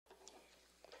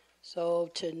So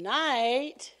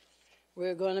tonight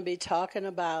we're going to be talking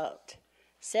about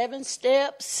 7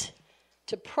 steps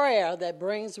to prayer that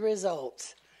brings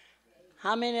results.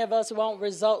 How many of us want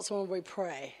results when we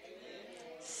pray?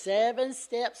 7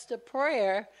 steps to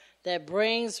prayer that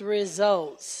brings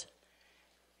results.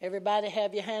 Everybody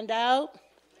have your hand out?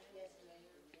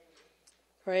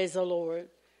 Praise the Lord.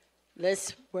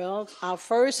 Our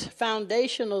first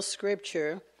foundational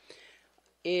scripture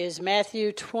is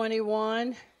Matthew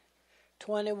 21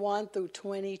 through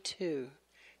 22.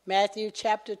 Matthew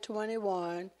chapter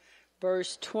 21,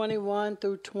 verse 21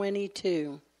 through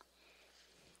 22.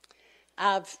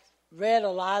 I've read a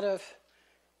lot of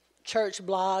church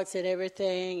blogs and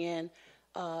everything, and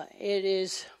it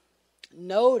is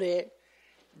noted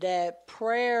that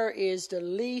prayer is the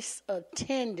least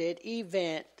attended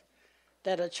event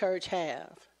that a church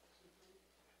have.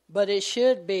 But it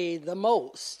should be the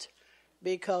most,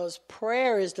 because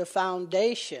prayer is the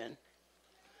foundation.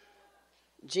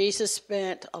 Jesus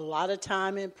spent a lot of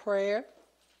time in prayer.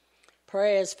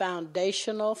 Prayer is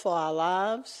foundational for our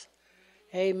lives.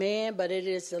 Amen. But it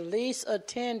is the least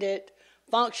attended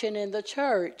function in the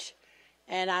church.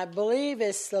 And I believe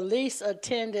it's the least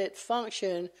attended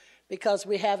function because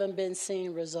we haven't been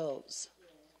seeing results.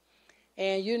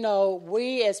 And you know,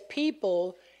 we as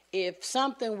people, if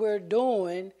something we're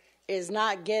doing is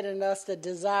not getting us the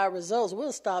desired results,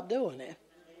 we'll stop doing it.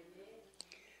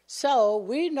 So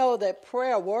we know that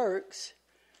prayer works.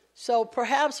 So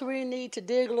perhaps we need to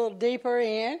dig a little deeper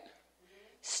in,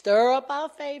 stir up our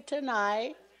faith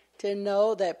tonight to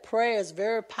know that prayer is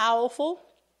very powerful.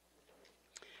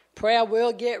 Prayer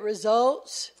will get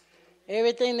results.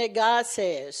 Everything that God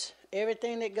says,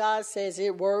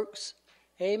 it works.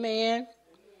 Amen.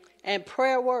 And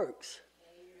prayer works.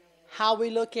 How we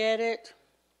look at it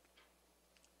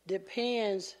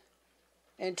depends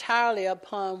entirely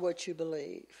upon what you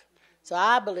believe. So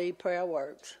I believe prayer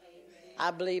works. I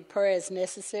believe prayer is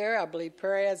necessary. I believe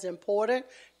prayer is important,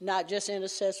 not just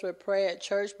intercessory prayer at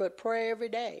church, but prayer every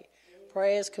day.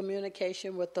 Prayer is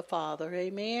communication with the Father.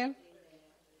 Amen.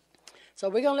 So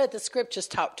we're going to let the scriptures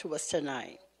talk to us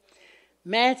tonight.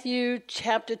 Matthew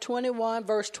chapter 21,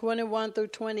 verse 21 through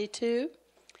 22.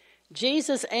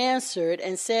 Jesus answered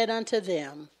and said unto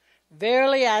them,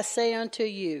 Verily I say unto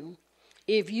you,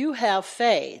 if you have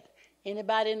faith.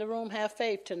 Anybody in the room have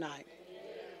faith tonight?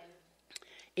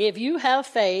 If you have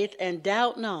faith and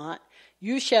doubt not,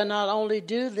 you shall not only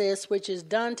do this which is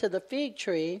done to the fig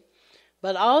tree,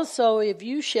 but also if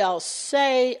you shall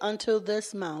say unto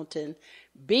this mountain,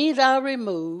 Be thou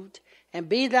removed, and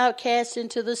be thou cast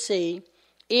into the sea,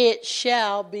 it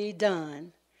shall be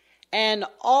done. And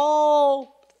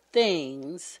all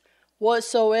things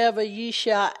whatsoever ye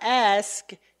shall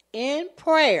ask in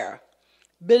prayer,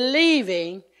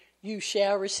 believing, you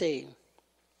shall receive.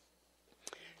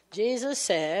 Jesus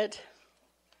said,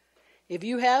 if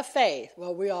you have faith,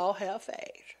 well, we all have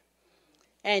faith,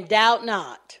 and doubt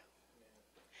not,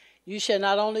 you shall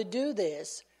not only do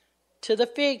this to the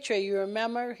fig tree. You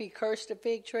remember he cursed the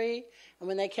fig tree, and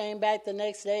when they came back the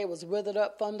next day, it was withered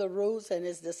up from the roots, and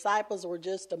his disciples were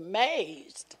just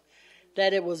amazed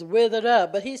that it was withered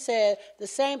up. But he said, the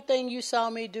same thing you saw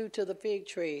me do to the fig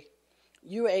tree,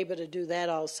 you were able to do that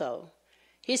also.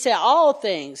 He said all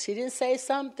things. He didn't say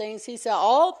some things. He said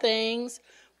all things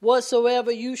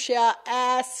whatsoever you shall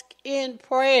ask in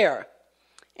prayer,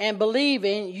 and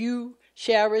believing, you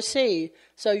shall receive.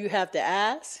 So you have to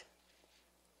ask,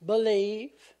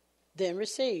 believe, then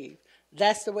receive.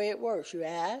 That's the way it works. You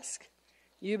ask,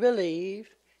 you believe,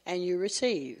 and you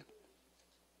receive.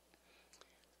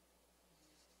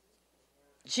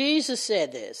 Jesus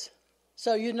said this,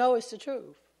 so you know it's the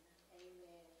truth.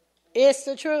 It's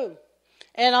the truth.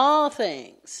 And all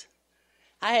things.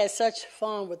 I had such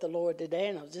fun with the Lord today,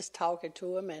 and I was just talking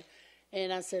to him,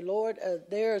 and I said, Lord,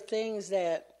 there are things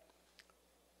that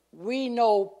we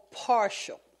know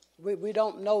partial. We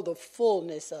don't know the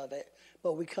fullness of it,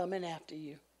 but we're coming after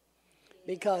you.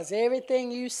 Because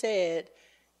everything you said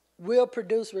will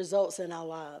produce results in our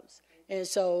lives. And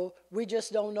so we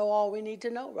just don't know all we need to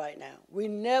know right now. We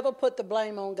never put the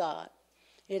blame on God.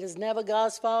 It is never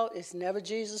God's fault. It's never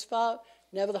Jesus' fault.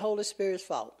 Never the Holy Spirit's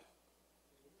fault.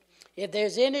 If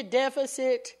there's any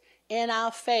deficit in our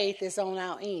faith, it's on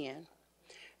our end.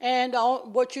 And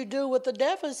what you do with the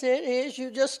deficit is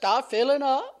you just start filling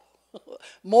up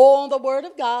more on the Word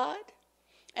of God,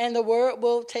 and the Word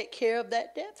will take care of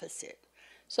that deficit.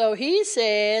 So he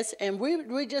says, and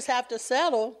we just have to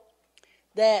settle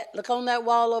that. Look on that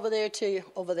wall over there to you,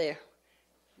 over there.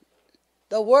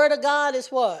 The Word of God is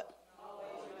what?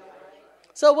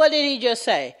 So what did he just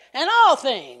say? And all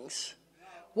things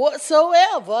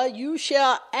Whatsoever you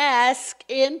shall ask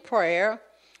in prayer,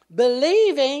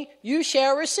 believing you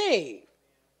shall receive.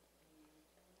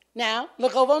 Now,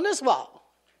 look over on this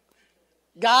wall.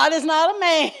 God is not a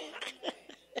man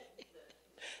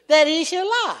that he should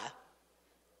lie.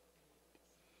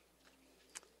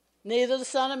 Neither the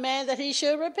Son of Man that he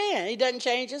should repent. He doesn't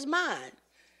change his mind.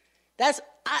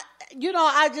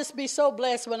 I just be so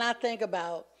blessed when I think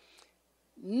about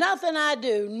nothing I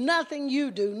do, nothing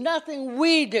you do, nothing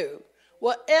we do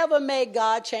will ever make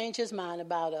God change his mind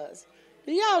about us.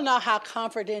 Do y'all know how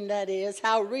comforting that is,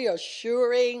 how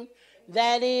reassuring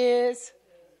that is?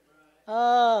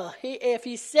 If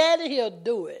he said it, he'll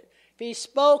do it. If he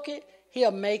spoke it,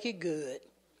 he'll make it good.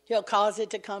 He'll cause it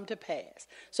to come to pass.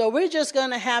 So we're just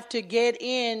going to have to get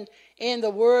in the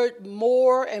word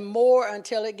more and more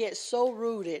until it gets so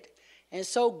rooted and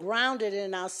so grounded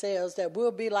in ourselves that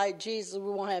we'll be like Jesus.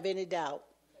 We won't have any doubt.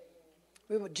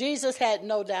 Jesus had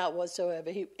no doubt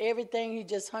whatsoever. Everything he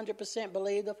just 100%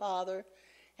 believed the Father.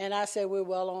 And I said we're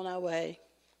well on our way.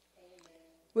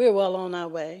 We're well on our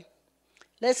way.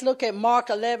 Let's look at Mark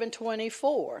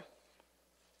 11:24.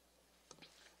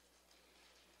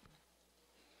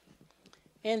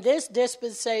 In this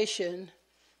dispensation,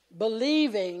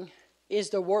 believing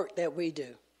is the work that we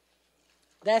do.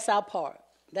 That's our part.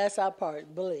 That's our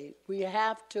part, believe. We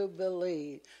have to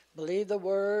believe. Believe the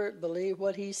word, believe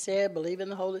what he said, believe in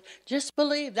the Holy. Just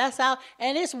believe. That's how,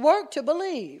 and it's work to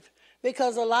believe.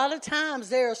 Because a lot of times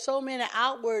there are so many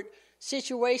outward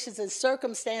situations and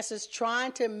circumstances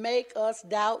trying to make us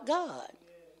doubt God.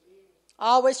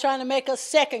 Always trying to make us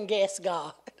second guess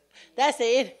God. That's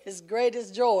his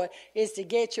greatest joy, is to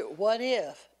get you, what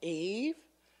if, Eve?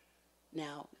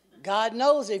 Now, God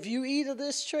knows if you eat of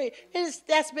this tree,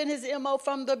 that's been his MO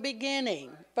from the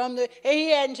beginning.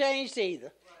 He hadn't changed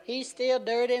either. He's still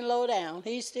dirty and low down.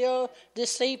 He's still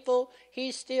deceitful.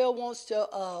 He still wants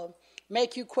to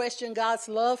make you question God's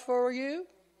love for you.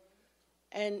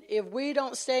 And if we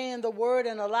don't stay in the word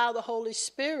and allow the Holy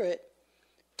Spirit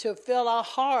to fill our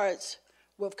hearts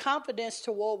with confidence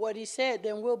toward what he said,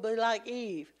 then we'll be like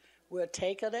Eve. We'll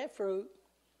take of that fruit,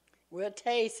 we'll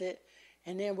taste it,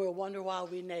 and then we'll wonder why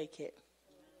we're naked.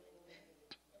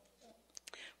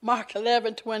 Mark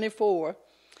 11:24.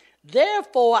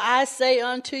 Therefore I say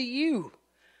unto you,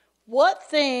 what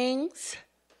things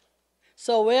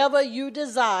soever you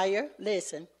desire,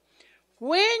 listen,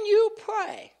 when you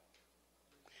pray,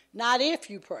 not if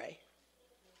you pray.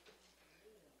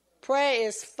 Prayer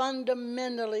is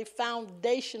fundamentally,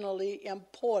 foundationally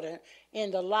important in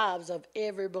the lives of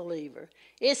every believer.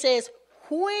 It says,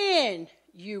 when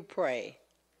you pray,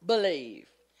 believe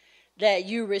that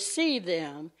you receive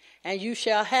them and you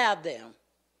shall have them.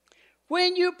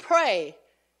 When you pray,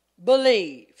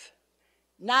 believe.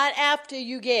 Not after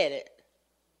you get it.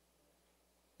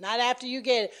 Not after you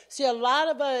get it. See, a lot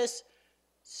of us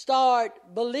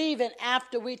start believing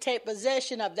after we take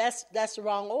possession of. That's the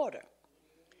wrong order.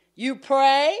 You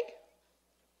pray,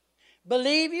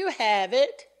 believe you have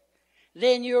it,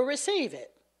 then you'll receive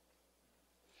it.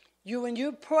 When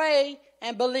you pray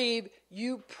and believe,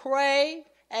 you pray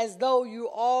as though you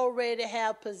already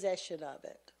have possession of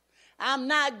it. I'm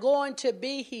not going to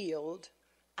be healed.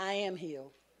 I am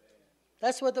healed.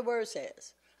 That's what the word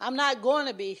says. I'm not going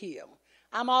to be healed.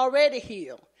 I'm already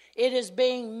healed. It is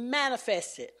being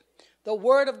manifested. The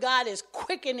word of God is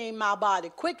quickening my body.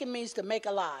 Quicken means to make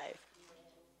alive.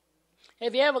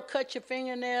 Have you ever cut your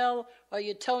fingernail or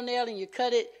your toenail and you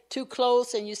cut it too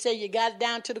close and you say you got it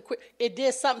down to the quick? It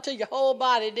did something to your whole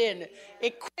body, didn't it?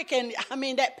 It quickened.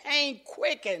 That pain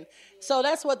quickened. So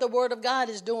that's what the word of God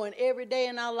is doing every day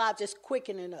in our lives. It's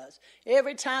quickening us.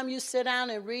 Every time you sit down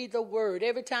and read the word,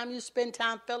 every time you spend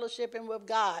time fellowshipping with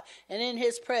God and in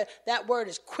his prayer, that word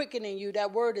is quickening you.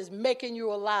 That word is making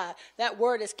you alive. That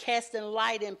word is casting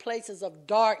light in places of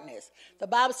darkness. The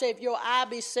Bible says if your eye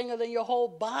be single, then your whole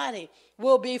body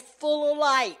will be full of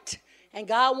light. And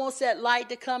God wants that light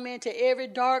to come into every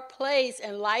dark place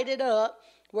and light it up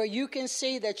where you can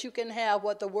see that you can have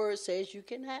what the word says you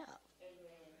can have.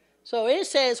 So it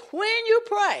says, when you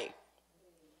pray.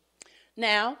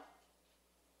 Now,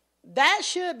 that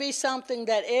should be something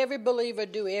that every believer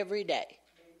do every day.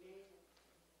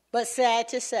 But sad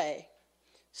to say,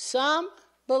 some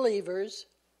believers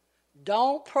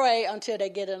don't pray until they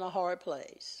get in a hard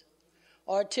place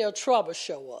or until trouble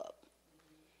show up.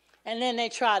 And then they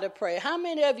try to pray. How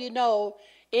many of you know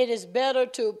it is better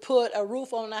to put a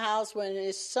roof on the house when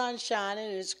it's sun shining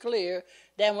and it's clear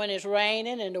than when it's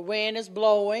raining and the wind is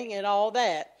blowing and all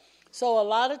that? So a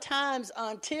lot of times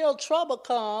until trouble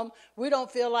comes, we don't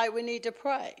feel like we need to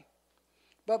pray.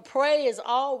 But pray is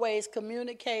always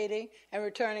communicating and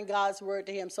returning God's word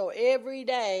to him. So every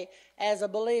day as a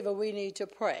believer, we need to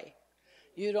pray.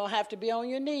 You don't have to be on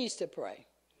your knees to pray.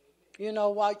 You know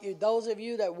what? Those of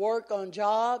you that work on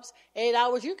jobs, 8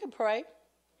 hours, you can pray.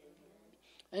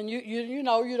 And you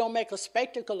know, you don't make a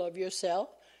spectacle of yourself.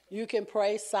 You can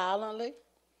pray silently.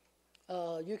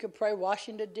 You can pray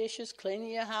washing the dishes,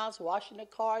 cleaning your house, washing the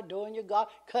car, doing your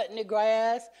garden, cutting the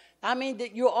grass. I mean,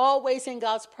 that you're always in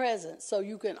God's presence, so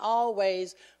you can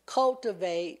always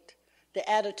cultivate the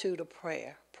attitude of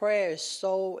prayer. Prayer is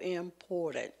so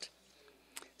important.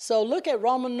 So look at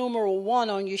Roman numeral 1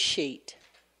 on your sheet.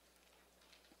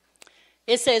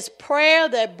 It says prayer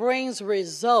that brings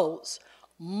results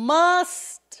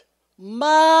must,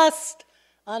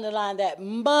 underline that,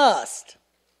 must.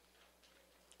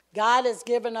 God has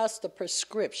given us the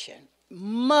prescription,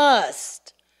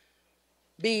 must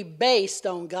be based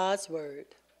on God's word.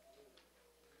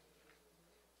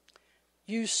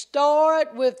 You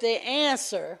start with the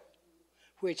answer,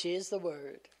 which is the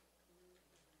word.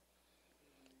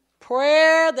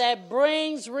 Prayer that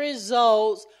brings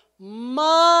results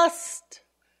must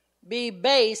be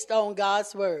based on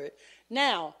God's word.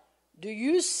 Now, do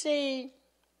you see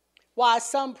why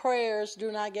some prayers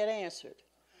do not get answered?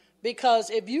 Because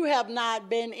if you have not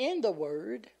been in the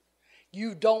word,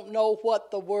 you don't know what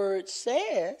the word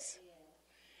says,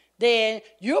 then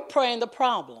you're praying the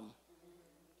problem.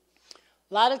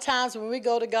 A lot of times when we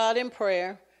go to God in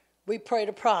prayer, we pray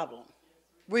the problem.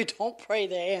 We don't pray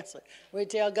the answer. We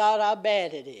tell God how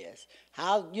bad it is.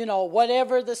 How,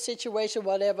 whatever the situation,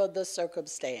 whatever the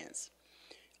circumstance.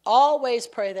 Always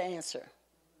pray the answer.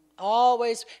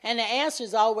 Always. And the answer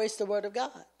is always the word of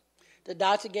God. The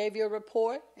doctor gave you a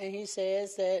report, and he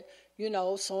says that,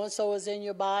 so-and-so is in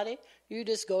your body. You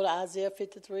just go to Isaiah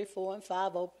 53, 4, and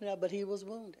 5, open it up, but he was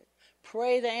wounded.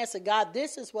 Pray the answer. God,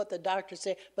 this is what the doctor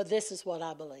said, but this is what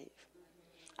I believe.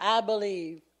 I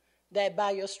believe that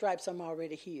by your stripes I'm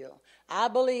already healed. I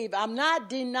believe, I'm not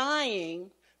denying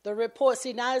the report.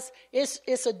 See, now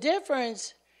it's a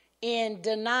difference in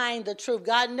denying the truth.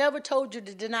 God never told you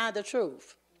to deny the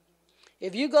truth.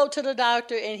 If you go to the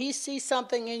doctor and he sees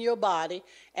something in your body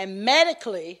and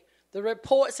medically the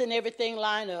reports and everything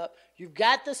line up, you've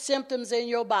got the symptoms in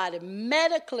your body,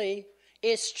 medically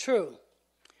it's true.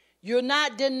 You're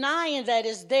not denying that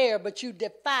it's there, but you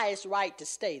defy its right to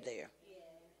stay there.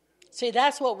 See,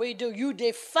 that's what we do. You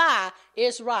defy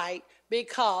its right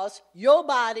because your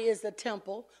body is the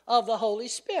temple of the Holy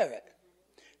Spirit.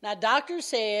 Now, doctor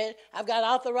said, I've got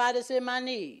arthritis in my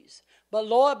knees. But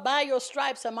Lord, by your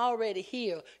stripes, I'm already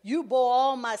healed. You bore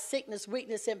all my sickness,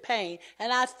 weakness, and pain.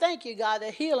 And I thank you, God,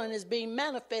 that healing is being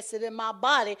manifested in my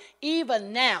body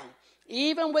even now.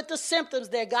 Even with the symptoms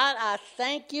there, God, I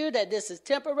thank you that this is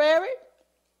temporary.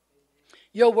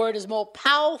 Your word is more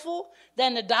powerful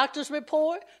than the doctor's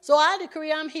report. So I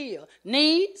decree I'm healed.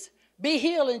 Needs, be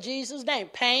healed in Jesus' name.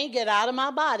 Pain, get out of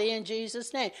my body in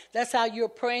Jesus' name. That's how you're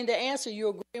praying the answer.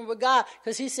 You're agreeing with God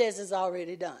because he says it's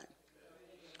already done.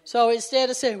 So instead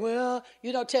of saying,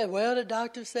 the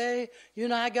doctor say,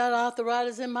 I got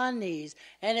arthritis in my knees.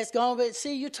 And it's going to be,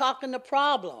 see, you're talking the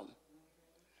problem.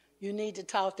 You need to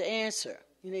talk the answer.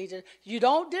 You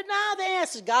don't deny the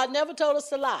answer. God never told us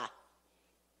to lie.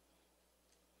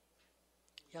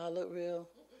 Y'all look real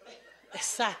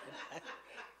excited.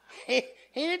 He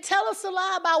didn't tell us to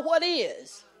lie about what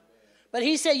is. But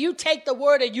he said, you take the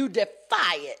word and you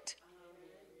defy it.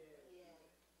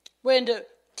 When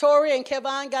Tori and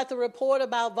Kevin got the report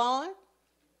about Vaughn,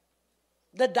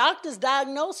 the doctor's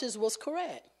diagnosis was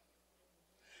correct.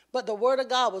 But the word of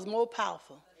God was more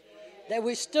powerful. That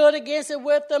we stood against it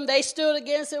with them. They stood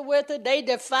against it with it. They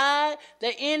defied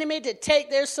the enemy to take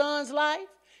their son's life.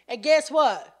 And guess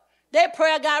what? Their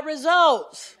prayer got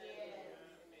results.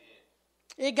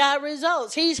 It got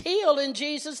results. He's healed in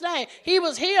Jesus' name. He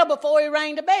was healed before he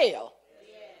rang the bell.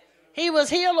 He was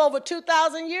healed over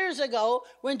 2,000 years ago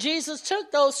when Jesus took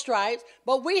those stripes,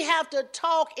 but we have to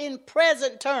talk in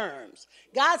present terms.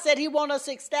 God said he wants us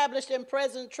established in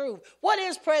present truth. What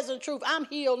is present truth? I'm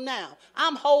healed now.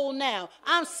 I'm whole now.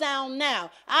 I'm sound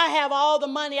now. I have all the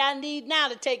money I need now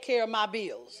to take care of my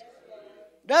bills.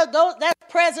 That's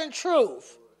present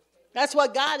truth. That's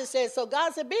what God has said. So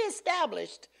God said, be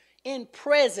established in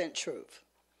present truth.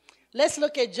 Let's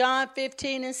look at John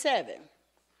 15 and 7.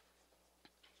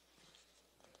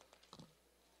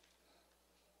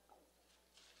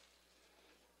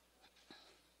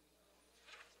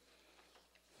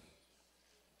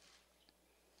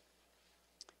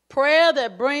 Prayer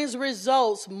that brings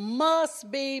results must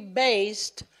be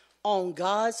based on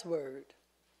God's word.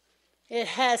 It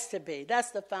has to be.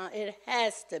 It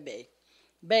has to be.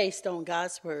 based on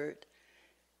God's word.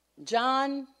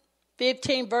 John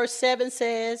 15 verse 7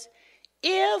 says,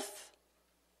 if,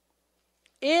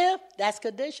 that's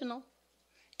conditional,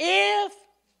 if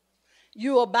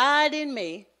you abide in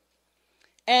me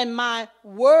and my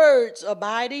words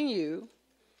abide in you,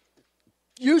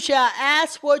 you shall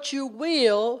ask what you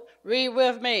will, read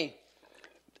with me,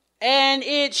 and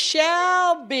it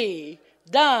shall be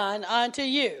done unto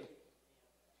you.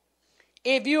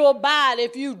 If you abide,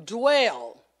 if you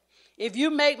dwell, if you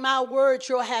make my word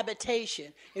your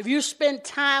habitation, if you spend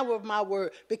time with my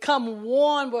word, become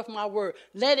one with my word,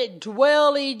 let it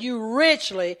dwell in you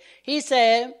richly, he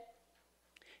said,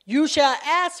 you shall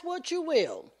ask what you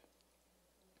will,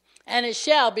 and it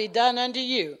shall be done unto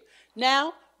you.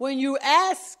 Now, when you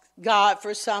ask God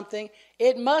for something,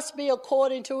 it must be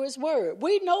according to his word.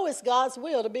 We know it's God's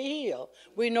will to be healed.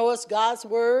 We know it's God's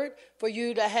word for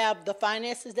you to have the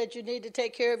finances that you need to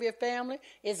take care of your family.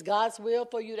 It's God's will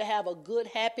for you to have a good,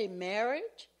 happy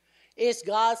marriage. It's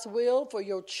God's will for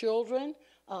your children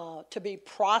to be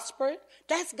prospered.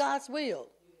 That's God's will.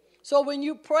 So when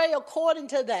you pray according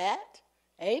to that,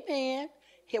 amen,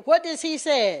 what does he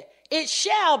say? It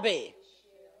shall be.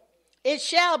 It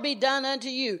shall be done unto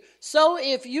you. So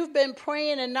if you've been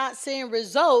praying and not seeing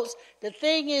results, the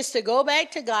thing is to go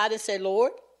back to God and say,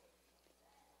 Lord,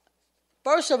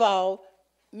 first of all,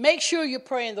 make sure you're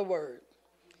praying the word.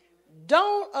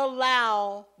 Don't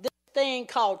allow this thing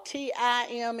called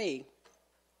TIME.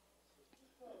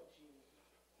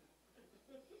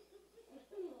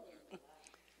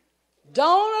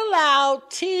 Don't allow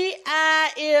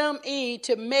TIME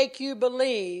to make you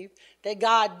believe that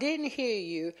God didn't hear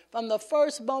you. From the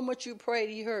first moment you prayed,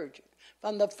 he heard you.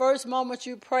 From the first moment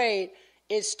you prayed,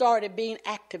 it started being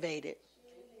activated.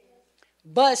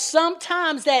 But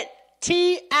sometimes that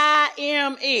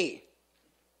TIME,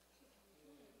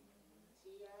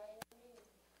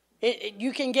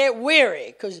 you can get weary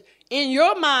because in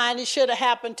your mind it should have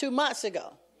happened 2 months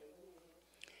ago.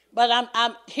 But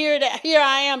I'm here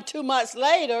I am 2 months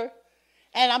later,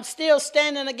 and I'm still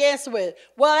standing against it.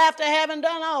 Well, after having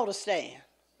done all to stand,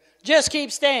 just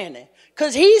keep standing.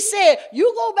 Because he said,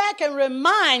 you go back and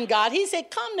remind God. He said,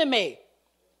 come to me.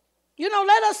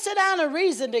 Let us sit down and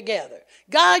reason together.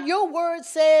 God, your word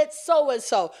said so and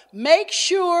so. Make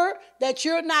sure that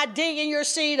you're not digging your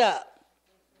seed up.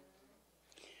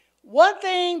 One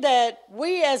thing that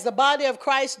we as the body of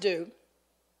Christ do,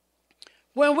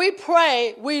 when we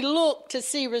pray, we look to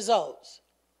see results.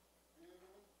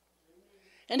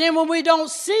 And then when we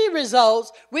don't see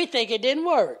results, we think it didn't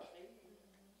work.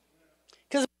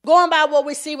 Because going by what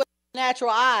we see with the natural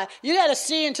eye, you got to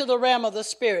see into the realm of the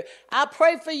spirit. I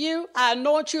pray for you. I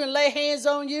anoint you and lay hands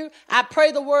on you. I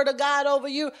pray the word of God over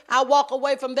you. I walk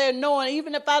away from there knowing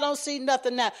even if I don't see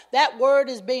nothing now, that word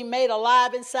is being made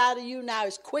alive inside of you. Now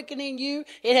it's quickening you.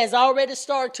 It has already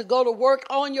started to go to work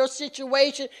on your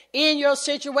situation, in your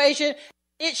situation.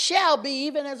 It shall be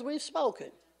even as we've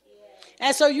spoken.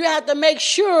 And so you have to make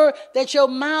sure that your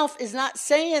mouth is not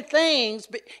saying things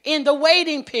in the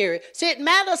waiting period. See, it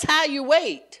matters how you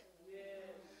wait.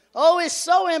 Oh, it's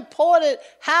so important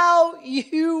how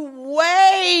you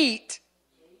wait.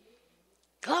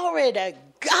 Glory to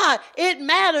God. It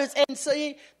matters. And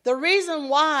see, the reason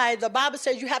why the Bible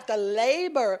says you have to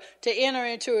labor to enter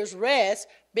into his rest,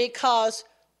 because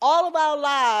all of our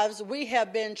lives we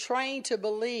have been trained to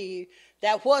believe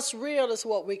that what's real is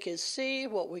what we can see,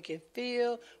 what we can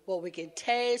feel, what we can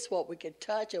taste, what we can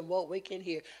touch, and what we can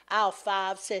hear. Our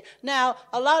 5 senses. Now,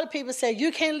 a lot of people say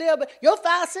you can't live, but your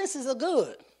 5 senses are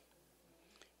good.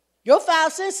 Your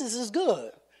 5 senses is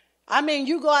good. I mean,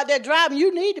 you go out there driving,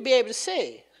 you need to be able to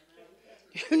see.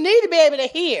 You need to be able to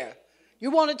hear. You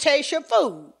want to taste your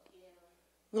food.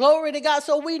 Glory to God.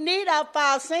 So we need our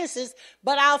 5 senses,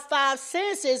 but our 5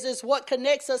 senses is what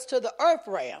connects us to the earth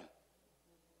realm.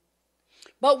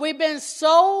 But we've been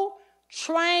so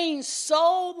trained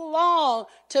so long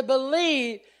to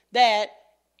believe that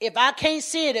if I can't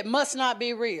see it, it must not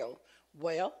be real.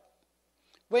 Well,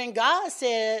 when God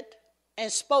said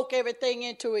and spoke everything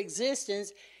into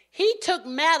existence, he took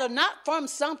matter not from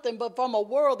something, but from a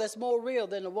world that's more real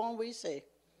than the one we see.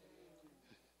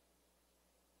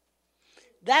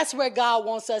 That's where God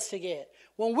wants us to get.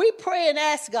 When we pray and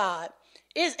ask God,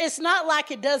 it's not like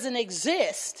it doesn't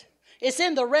exist. It's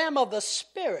in the realm of the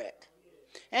spirit.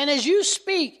 And as you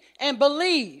speak and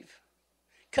believe,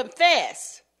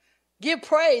 confess, give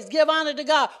praise, give honor to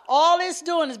God, all it's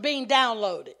doing is being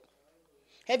downloaded.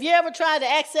 Have you ever tried to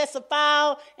access a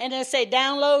file and then say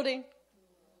downloading?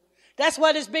 That's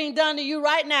what is being done to you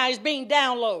right now. It's being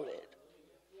downloaded.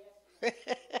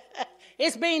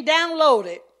 It's being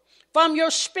downloaded from your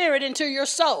spirit into your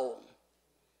soul.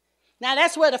 Now,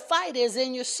 that's where the fight is,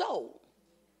 in your soul,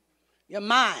 your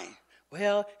mind.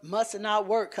 Well, it must have not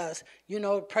worked because,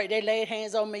 they laid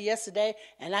hands on me yesterday,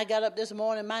 and I got up this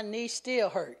morning, my knee still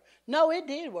hurt. No, it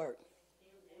did work.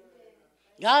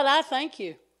 God, I thank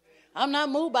you. I'm not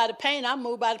moved by the pain. I'm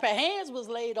moved by the pain. Hands was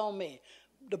laid on me.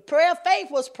 The prayer of faith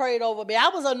was prayed over me. I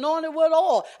was anointed with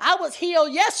oil. I was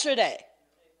healed yesterday.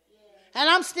 And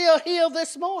I'm still healed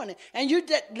this morning. And you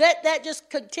let that just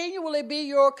continually be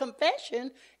your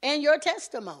confession and your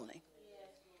testimony.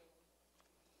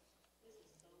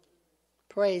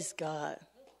 Praise God.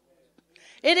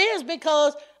 It is,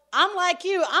 because I'm like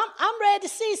you. I'm ready to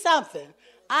see something.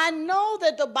 I know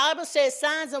that the Bible says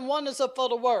signs and wonders are for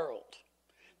the world.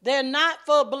 They're not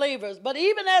for believers. But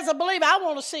even as a believer, I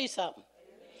want to see something.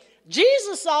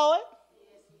 Jesus saw it.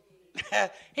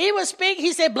 He was speaking.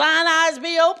 He said, blind eyes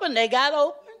be open. They got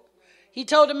open. He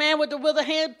told the man with the withered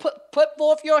hand, put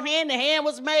forth your hand. The hand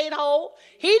was made whole.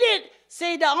 He didn't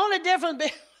see the only difference.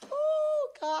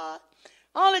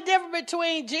 Only difference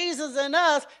between Jesus and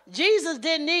us, Jesus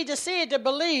didn't need to see it to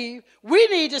believe. We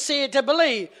need to see it to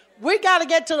believe. We got to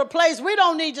get to the place we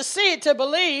don't need to see it to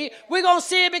believe. We're going to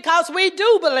see it because we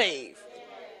do believe.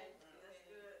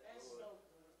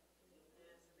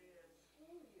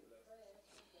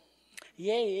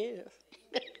 Yeah, he is.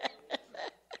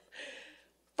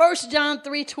 1 John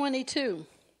 3:22.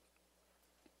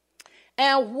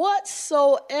 And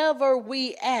whatsoever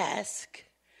we ask,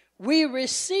 we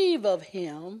receive of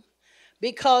him,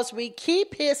 because we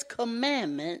keep his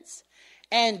commandments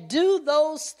and do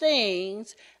those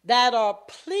things that are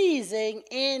pleasing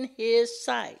in his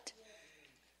sight.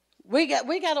 We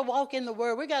got to walk in the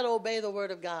word. We got to obey the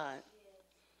word of God.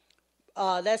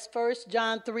 That's 1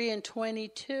 John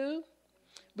 3:22.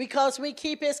 Because we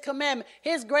keep his commandment.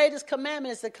 His greatest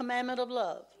commandment is the commandment of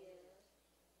love.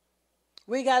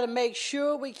 We got to make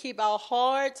sure we keep our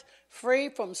hearts free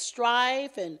from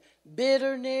strife and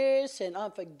bitterness and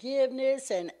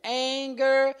unforgiveness and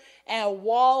anger, and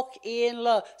walk in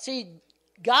love. See,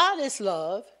 God is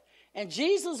love, and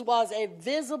Jesus was a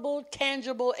visible,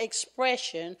 tangible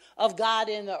expression of God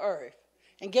in the earth.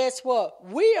 And guess what?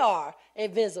 We are a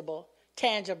visible,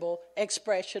 tangible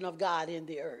expression of God in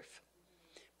the earth.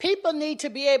 People need to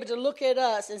be able to look at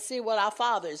us and see what our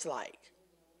Father is like.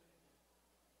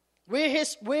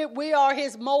 We are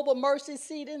his mobile mercy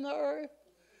seat in the earth.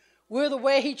 We're the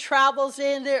way he travels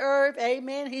in the earth.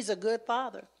 Amen. He's a good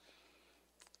Father.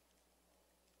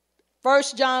 1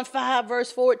 John 5,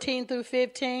 verse 14 through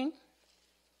 15.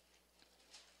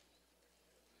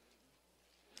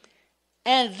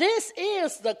 And this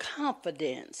is the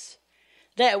confidence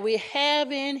that we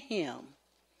have in him,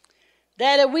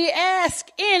 that if we ask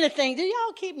anything, do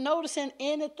y'all keep noticing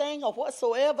anything or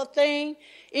whatsoever thing?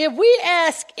 If we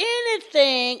ask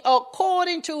anything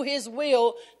according to his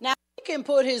will, now we can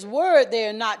put his word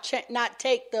there and not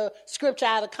take the scripture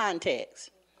out of context.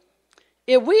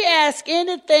 If we ask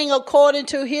anything according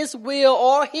to his will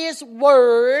or his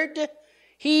word,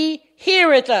 he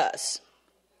heareth us.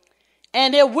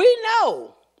 And if we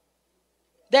know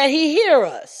that he hear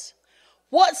us,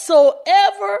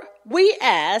 whatsoever we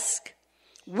ask,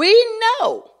 we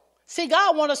know. See,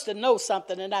 God wants us to know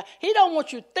something tonight. He don't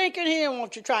want you thinking. He don't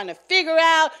want you trying to figure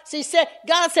out. See,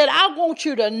 God said, I want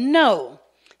you to know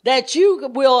that you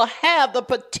will have the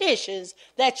petitions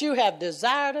that you have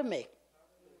desired of me.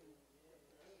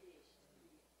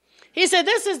 He said,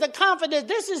 this is the confidence,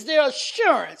 this is the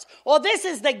assurance, or this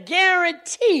is the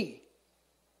guarantee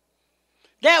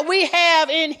that we have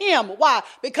in him. Why?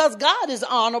 Because God is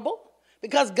honorable.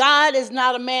 Because God is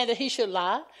not a man that he should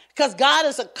lie. Because God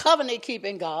is a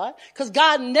covenant-keeping God. Because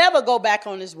God never go back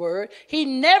on his word. He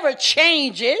never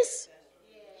changes.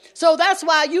 So that's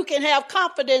why you can have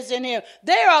confidence in him.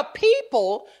 There are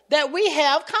people that we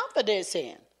have confidence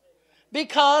in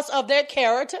because of their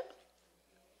character,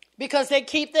 because they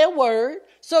keep their word.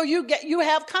 So you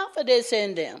have confidence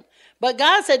in them. But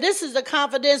God said this is the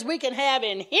confidence we can have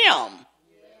in him.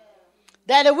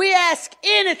 That if we ask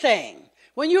anything,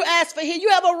 when you ask for healing, you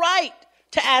have a right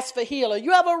to ask for healing.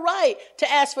 You have a right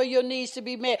to ask for your needs to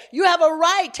be met. You have a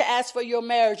right to ask for your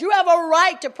marriage. You have a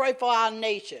right to pray for our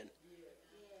nation.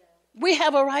 We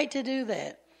have a right to do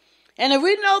that. And if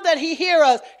we know that he hears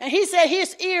us, and he said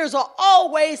his ears are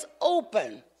always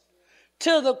open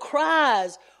to the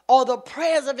cries or the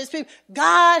prayers of his people.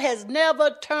 God has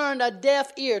never turned a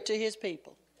deaf ear to his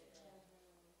people.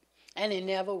 And he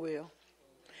never will.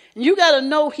 And you got to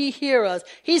know he hears us.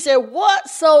 He said,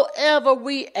 whatsoever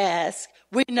we ask,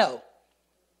 we know.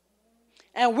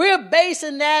 And we're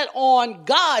basing that on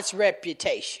God's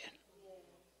reputation.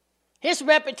 His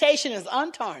reputation is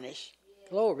untarnished.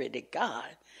 Glory to God.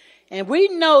 And we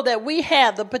know that we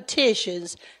have the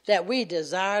petitions that we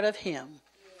desired of him.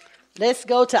 Let's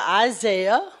go to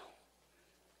Isaiah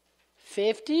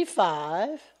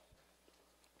 55,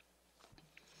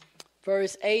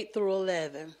 verse 8 through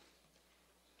 11.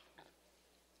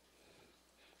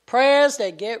 Prayers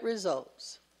that get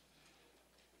results.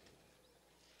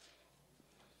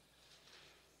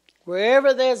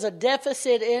 Wherever there's a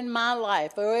deficit in my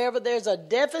life, wherever there's a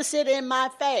deficit in my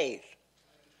faith,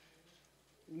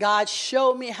 God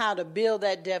showed me how to build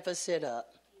that deficit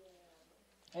up.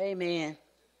 Amen.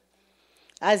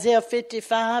 Isaiah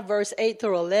 55, verse 8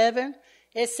 through 11,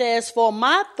 it says, "For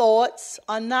my thoughts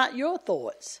are not your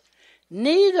thoughts,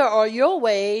 neither are your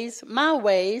ways my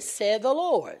ways, said the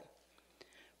Lord.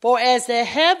 For as the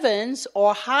heavens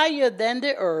are higher than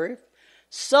the earth,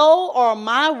 so are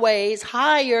my ways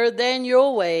higher than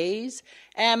your ways,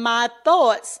 and my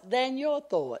thoughts than your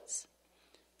thoughts.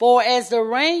 For as the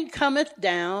rain cometh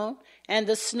down, and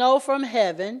the snow from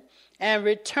heaven, and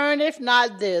returneth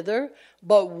not thither,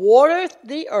 but watereth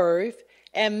the earth,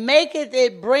 and maketh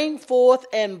it bring forth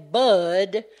and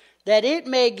bud, that it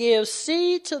may give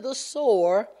seed to the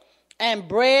sower, and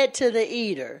bread to the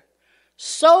eater,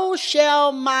 so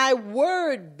shall my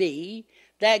word be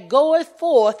that goeth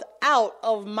forth out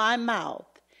of my mouth.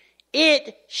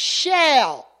 It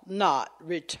shall not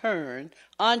return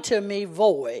unto me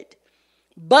void,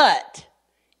 but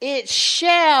it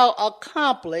shall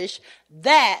accomplish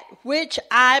that which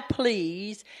I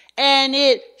please, and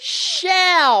it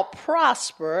shall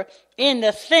prosper in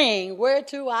the thing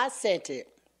whereto I sent it."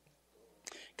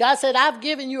 God said, I've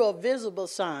given you a visible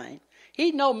sign.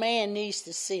 He know man needs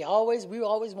to see. We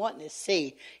always want to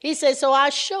see. He said, so I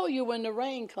show you when the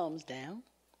rain comes down.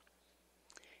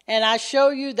 And I show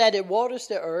you that it waters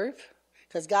the earth.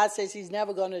 Because God says he's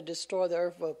never going to destroy the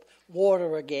earth with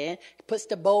water again. He puts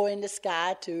the bow in the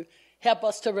sky to help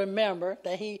us to remember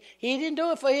that he didn't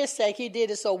do it for his sake. He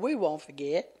did it so we won't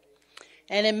forget.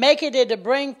 And it maketh it to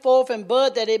bring forth and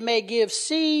bud, that it may give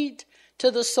seed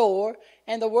to the sower.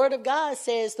 And the word of God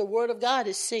says the word of God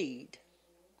is seed.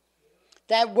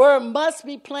 That word must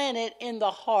be planted in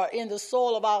the heart, in the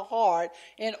soul of our heart,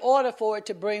 in order for it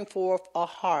to bring forth a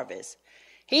harvest.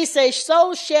 He says,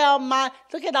 so shall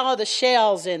look at all the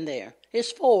shells in there.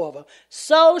 It's 4 of them.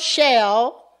 So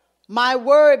shall my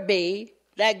word be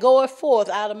that goeth forth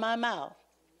out of my mouth.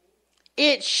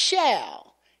 It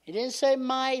shall. He didn't say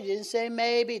might, he didn't say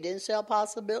maybe, he didn't say a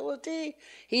possibility.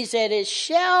 He said, it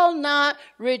shall not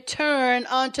return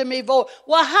unto me void.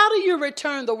 Well, how do you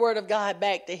return the word of God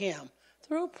back to him?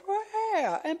 Through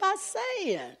prayer and by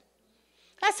saying.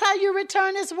 That's how you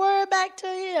return his word back to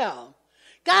him.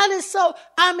 God is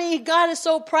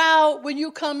so proud when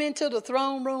you come into the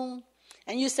throne room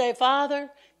and you say, Father,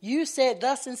 you said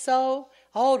thus and so.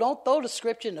 Oh, don't throw the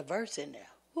scripture and the verse in there.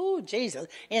 Oh, Jesus.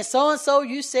 And so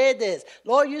you said this.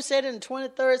 Lord, you said in the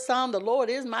 23rd Psalm, the Lord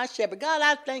is my shepherd. God,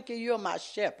 I thank you, you're my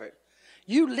shepherd.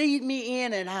 You lead me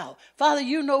in and out. Father,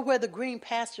 you know where the green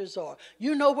pastures are.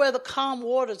 You know where the calm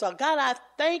waters are. God, I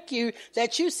thank you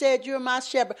that you said you're my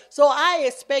shepherd. So I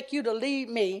expect you to lead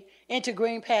me into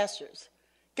green pastures.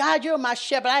 God, you're my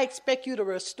shepherd. I expect you to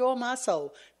restore my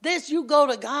soul. This, you go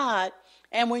to God,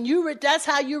 and when that's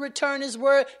how you return his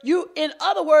word. In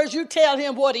other words, you tell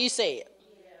him what he said.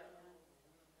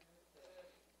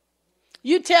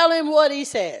 You tell him what he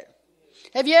said.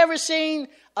 Have you ever seen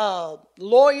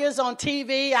lawyers on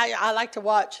TV? I like to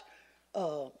watch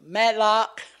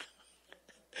Matlock.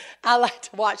 I like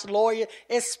to watch lawyers,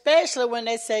 especially when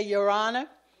they say, Your Honor,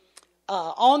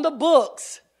 on the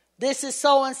books, this is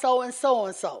so-and-so and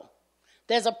so-and-so.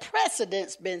 There's a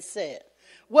precedence been set.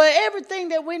 Well, everything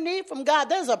that we need from God,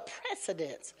 there's a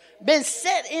precedence been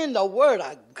set in the word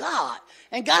of God.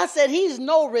 And God said he's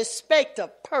no respecter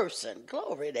of person.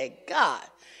 Glory to God.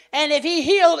 And if he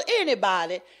healed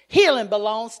anybody, healing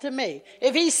belongs to me.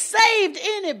 If he saved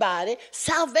anybody,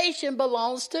 salvation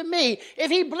belongs to me. If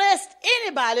he blessed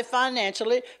anybody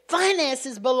financially,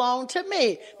 finances belong to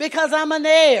me because I'm an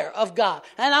heir of God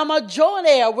and I'm a joint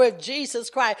heir with Jesus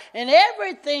Christ. And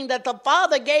everything that the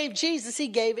Father gave Jesus, he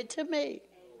gave it to me.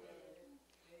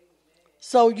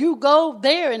 So you go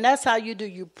there and that's how you do.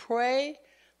 You pray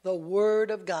the word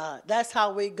of God. That's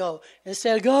how we go.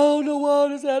 Instead of, oh, no,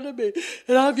 what is that to me?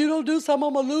 And if you don't do something,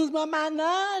 I'm going to lose my mind.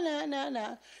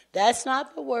 No. That's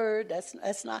not the word.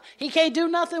 That's not. He can't do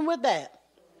nothing with that.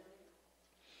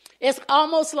 It's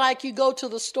almost like you go to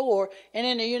the store, and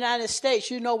in the United States,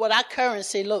 you know what our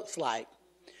currency looks like.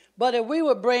 But if we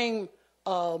would bring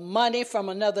money from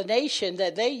another nation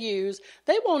that they use,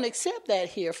 they won't accept that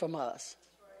here from us.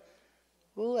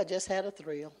 Ooh, I just had a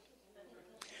thrill.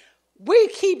 we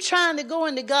keep trying to go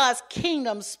into God's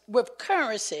kingdoms with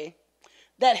currency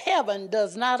that heaven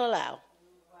does not allow.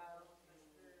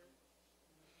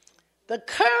 The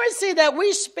currency that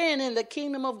we spend in the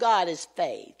kingdom of God is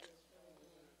faith.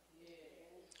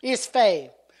 It's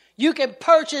faith. You can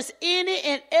purchase any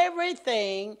and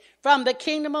everything from the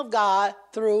kingdom of God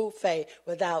through faith.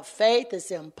 Without faith,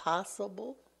 it's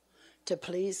impossible to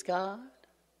please God.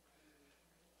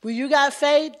 When you got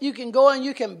faith, you can go and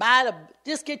you can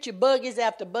just get your buggies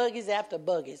after buggies after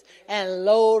buggies and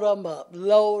load them up.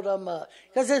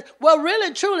 Because,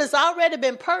 really, truly, it's already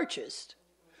been purchased.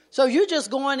 So you're just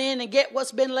going in and get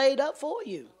what's been laid up for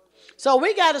you. So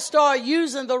we got to start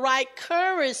using the right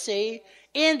currency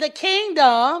in the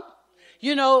kingdom.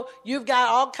 You know, you've got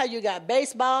all kinds. You got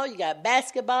baseball, you got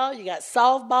basketball, you got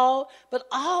softball, but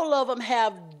all of them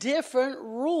have different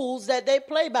rules that they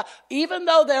play by. Even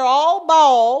though they're all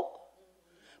ball,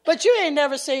 but you ain't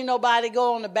never seen nobody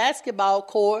go on the basketball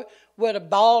court with a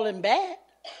ball and bat.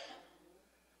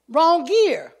 Wrong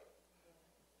gear.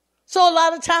 So a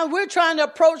lot of times we're trying to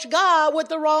approach God with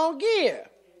the wrong gear.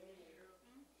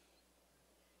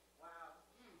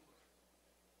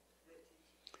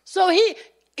 So he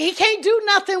can't do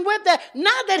nothing with that.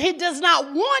 Not that he does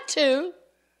not want to.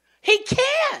 He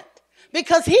can't.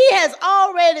 Because he has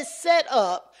already set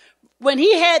up when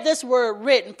he had this word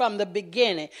written from the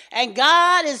beginning. And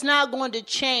God is not going to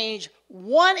change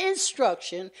one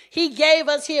instruction he gave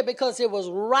us here because it was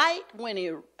right when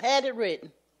he had it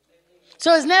written.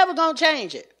 So it's never going to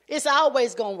change it. It's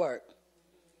always going to work.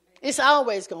 It's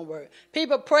always going to work.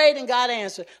 People prayed and God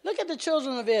answered. Look at the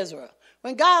children of Israel.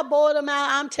 When God brought them out,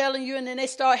 I'm telling you, and then they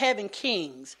start having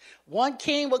kings. One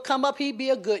king would come up, he'd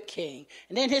be a good king.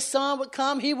 And then his son would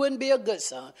come, he wouldn't be a good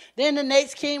son. Then the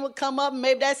next king would come up, and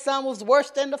maybe that son was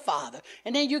worse than the father.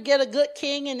 And then you get a good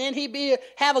king, and then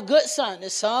have a good son.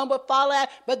 The son would follow out,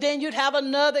 but then you'd have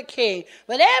another king.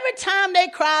 But every time they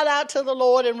cried out to the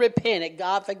Lord and repented,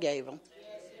 God forgave them.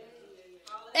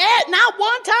 Not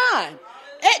one time.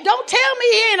 Don't tell me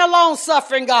he ain't a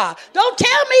long-suffering God. Don't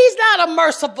tell me he's not a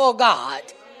merciful God.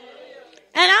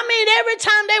 And I mean, every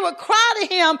time they would cry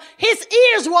to him, his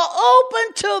ears were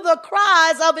open to the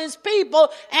cries of his people,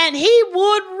 and he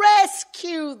would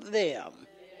rescue them.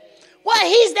 Well,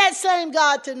 he's that same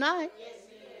God tonight.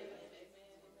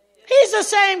 He's the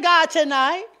same God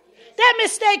tonight. That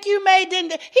mistake you made,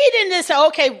 he didn't just say,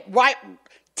 okay, right,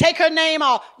 take her name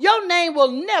off. Your name will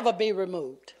never be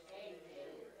removed.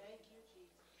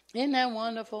 Isn't that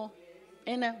wonderful?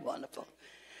 Isn't that wonderful?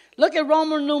 Look at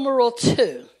Roman numeral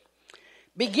 2.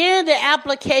 Begin the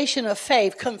application of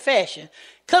faith, confession.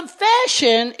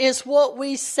 Confession is what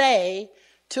we say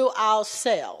to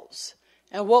ourselves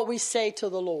and what we say to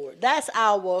the Lord. That's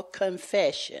our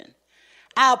confession.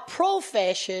 Our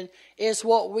profession is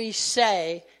what we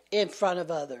say in front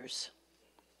of others.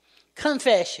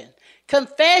 Confession.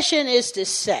 Confession is to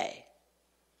say.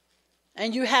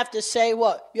 And you have to say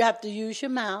what? You have to use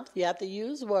your mouth. You have to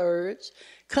use words.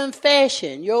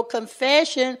 Confession. Your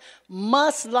confession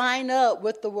must line up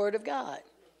with the word of God.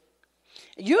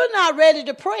 You're not ready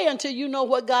to pray until you know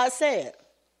what God said.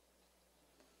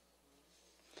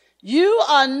 You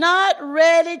are not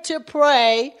ready to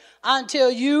pray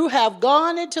until you have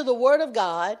gone into the Word of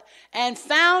God and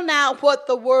found out what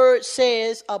the Word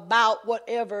says about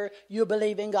whatever you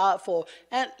believe in God for.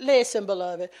 And listen,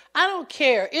 beloved, I don't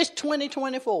care. It's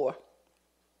 2024.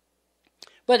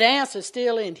 But the answer's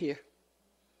still in here.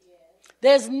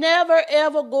 There's never,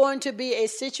 ever going to be a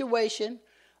situation,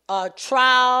 a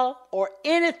trial, or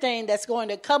anything that's going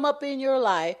to come up in your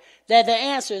life that the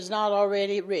answer is not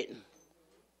already written.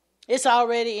 It's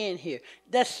already in here.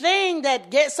 The thing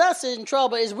that gets us in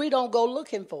trouble is we don't go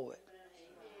looking for it.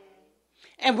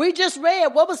 And we just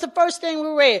read, what was the first thing we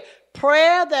read?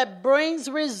 Prayer that brings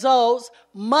results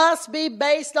must be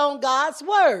based on God's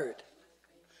word.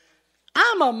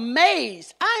 I'm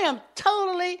amazed. I am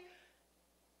totally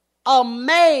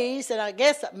amazed, and I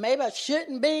guess maybe I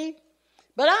shouldn't be,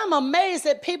 but I'm amazed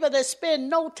at people that spend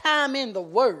no time in the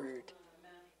word.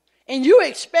 And you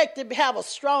expect to have a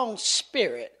strong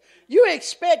spirit. You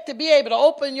expect to be able to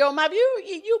open your mouth.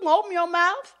 You can open your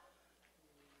mouth.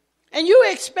 And you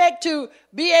expect to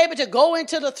be able to go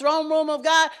into the throne room of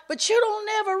God, but you don't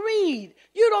never read.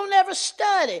 You don't never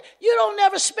study. You don't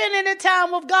never spend any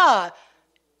time with God.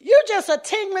 You're just a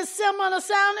tingling cymbal and a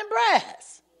sounding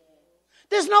brass.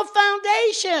 There's no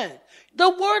foundation. The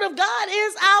word of God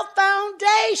is our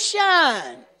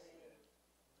foundation.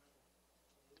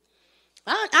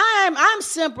 I'm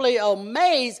simply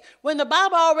amazed when the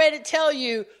Bible already tells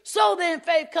you, so then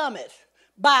faith cometh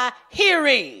by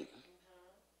hearing.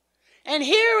 And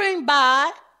hearing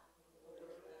by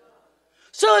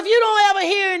So if you don't ever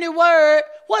hear any word,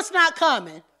 what's not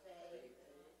coming?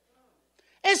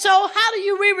 And so how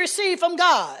do we receive from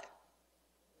God?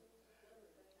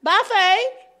 By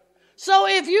faith. So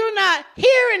if you're not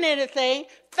hearing anything,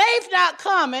 faith not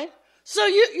coming, so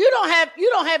you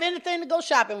don't have anything to go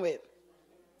shopping with.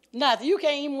 Nothing. You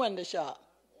can't even window shop.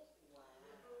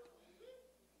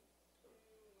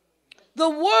 The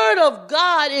word of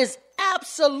God is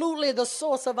absolutely the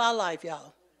source of our life,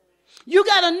 y'all. You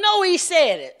got to know he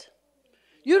said it.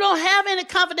 You don't have any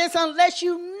confidence unless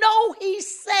you know he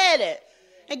said it.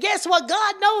 And guess what?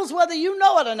 God knows whether you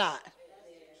know it or not.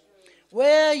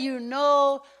 Well, you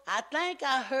know, I think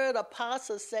I heard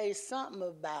Apostle say something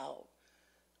about,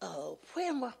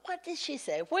 what did she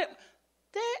say?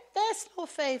 That's no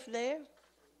faith there.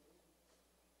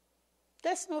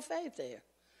 That's no faith there.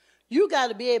 You got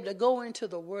to be able to go into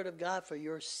the word of God for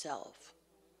yourself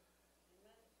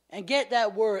and get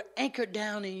that word anchored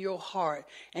down in your heart,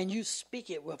 and you speak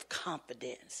it with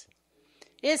confidence.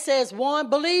 It says, 1,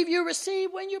 believe you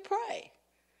receive when you pray.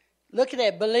 Look at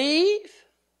that. Believe.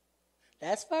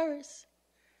 That's first.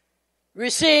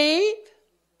 Receive.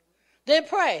 Then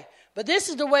pray. But this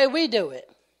is the way we do it.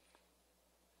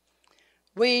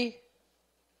 We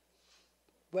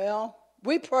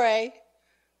pray,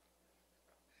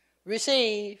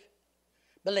 receive,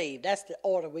 believe. That's the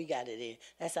order we got it in.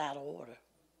 That's out of order.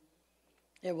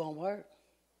 It won't work.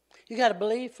 You got to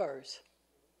believe first.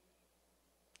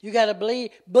 You got to believe.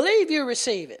 Believe you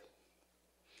receive it.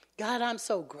 God, I'm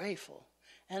so grateful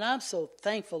and I'm so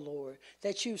thankful, Lord,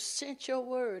 that you sent your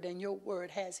word and your word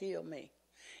has healed me.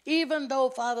 Even though,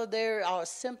 Father, there are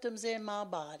symptoms in my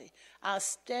body, I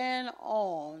stand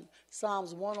on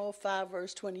Psalms 105,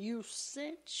 verse 20. You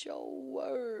sent your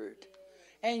word,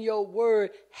 and your word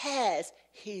has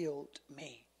healed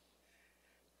me.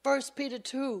 1 Peter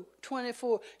 2,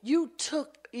 24. You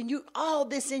took all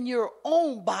this in your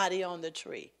own body on the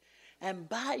tree, and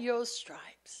by your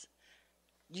stripes,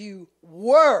 you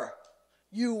were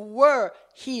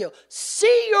healed.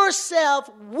 See yourself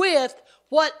with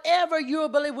whatever you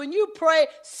believe. When you pray,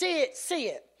 see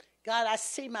it. God, I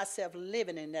see myself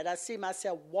living in that. I see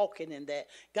myself walking in that.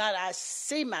 God, I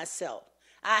see myself.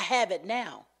 I have it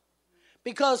now.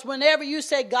 Because whenever you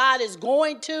say God is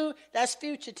going to, that's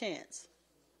future tense.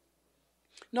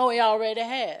 No, he already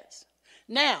has.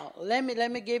 Now, let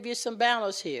me give you some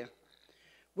balance here.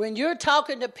 When you're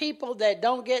talking to people that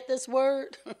don't get this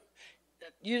word,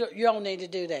 you don't need to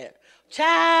do that.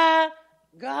 Child,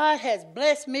 God has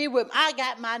blessed me with, I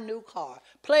got my new car.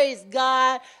 Praise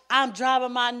God. I'm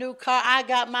driving my new car. I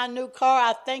got my new car.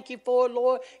 I thank you for it,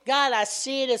 Lord. God, I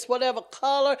see it. It's whatever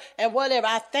color and whatever.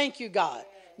 I thank you, God.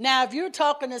 Now, if you're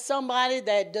talking to somebody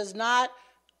that does not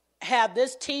have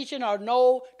this teaching or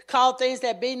know to call things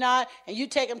that be not, and you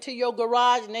take them to your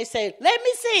garage and they say, let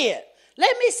me see it.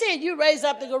 Let me see it. You raise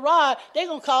up the garage, they're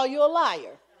going to call you a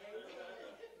liar.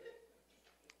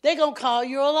 They're going to call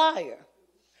you a liar.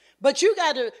 But you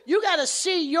got to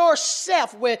see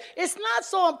yourself with. It's not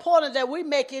so important that we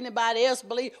make anybody else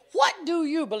believe. What do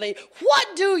you believe?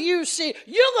 What do you see?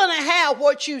 You're going to have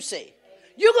what you see.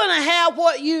 You're going to have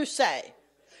what you say.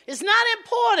 It's not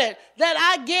important that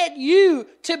I get you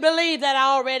to believe that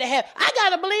I already have. I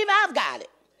got to believe I've got it.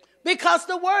 Because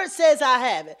the word says I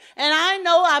have it. And I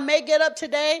know I may get up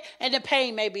today and the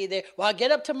pain may be there. Well, I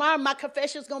get up tomorrow, my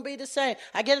confession's going to be the same.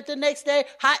 I get up the next day,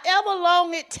 however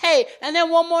long it takes. And then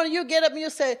one morning you get up and you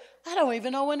say, I don't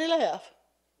even know when it left.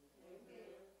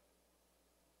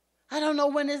 I don't know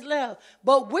when it's left.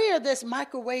 But we're this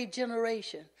microwave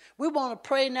generation. We want to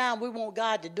pray now and we want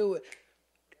God to do it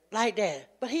like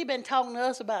that. But he been talking to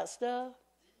us about stuff.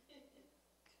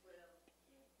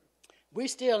 We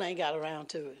still ain't got around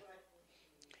to it.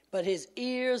 But his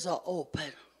ears are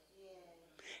open.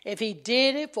 If he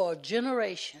did it for a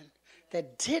generation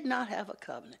that did not have a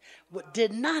covenant,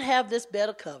 did not have this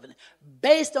better covenant,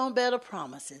 based on better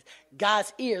promises,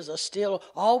 God's ears are still,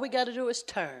 all we got to do is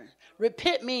turn.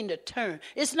 Repent means to turn.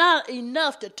 It's not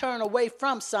enough to turn away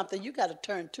from something. You got to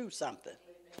turn to something.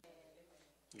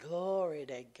 Glory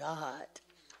to God.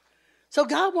 So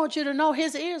God wants you to know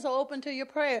his ears are open to your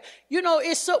prayer. You know,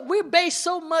 we're based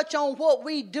so much on what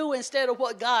we do instead of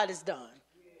what God has done.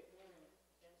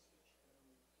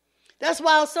 That's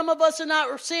why some of us are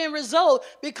not seeing results,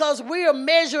 because we are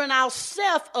measuring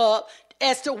ourselves up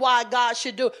as to why God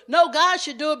should do it. No, God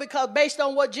should do it because based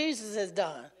on what Jesus has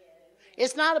done.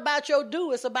 It's not about your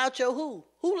do, it's about your who.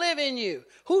 Who live in you?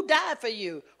 Who died for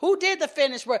you? Who did the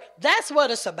finished work? That's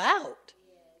what it's about.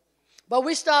 But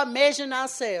we start measuring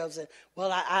ourselves. And,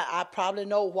 well, I probably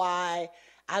know why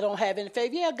I don't have any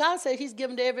faith. Yeah, God said he's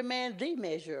given to every man the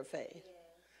measure of faith.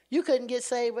 You couldn't get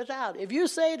saved without it. If you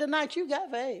saved tonight, you got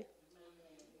faith.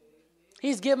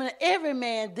 He's given every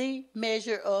man the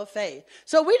measure of faith.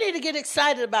 So we need to get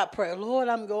excited about prayer. Lord,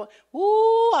 I'm going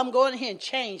here and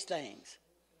change things.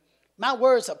 My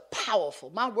words are powerful.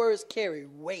 My words carry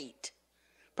weight.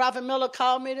 Prophet Miller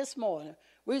called me this morning.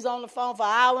 We was on the phone for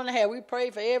an hour and a half. We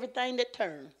prayed for everything that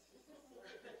turned.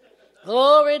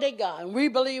 Glory to God. And we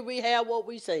believe we have what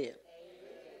we said.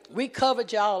 We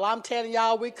covered y'all. I'm telling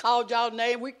y'all, we called y'all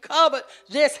name. We covered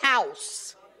this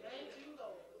house.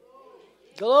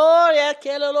 Gloria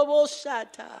que la lobo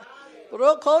shata.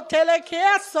 Roko tele que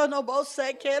no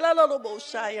bose que la lobo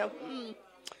shaya.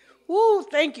 Ooh,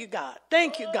 thank you, God.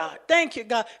 Thank you, God. Thank you,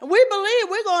 God. And we believe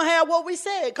we're going to have what we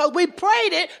said because we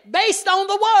prayed it based on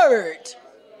the word.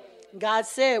 God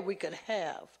said we could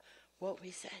have what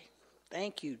we say.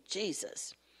 Thank you,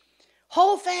 Jesus.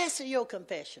 Hold fast to your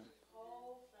confession.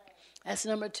 That's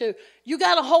number 2. You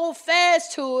got to hold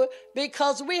fast to it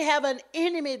because we have an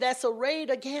enemy that's arrayed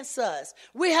against us.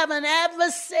 We have an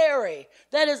adversary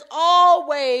that is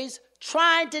always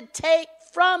trying to take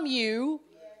from you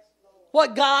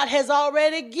what God has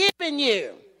already given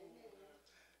you.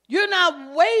 You're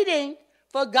not waiting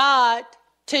for God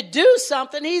to do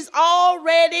something. He's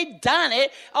already done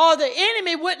it, or the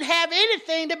enemy wouldn't have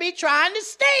anything to be trying to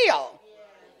steal.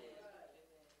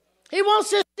 He wants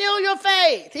to steal your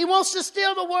faith. He wants to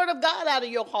steal the word of God out of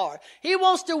your heart. He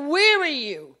wants to weary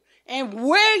you and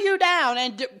wear you down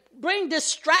and bring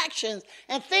distractions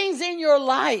and things in your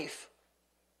life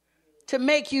to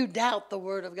make you doubt the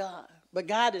word of God. But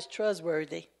God is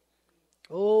trustworthy.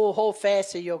 Oh, hold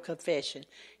fast to your confession.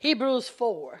 Hebrews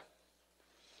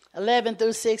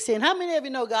 4:11-16. How many of you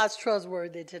know God's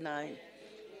trustworthy tonight?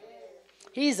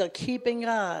 He's a keeping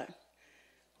God.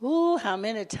 Ooh, how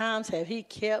many times have he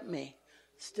kept me,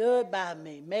 stood by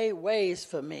me, made ways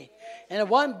for me? And it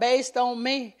wasn't based on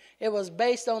me. It was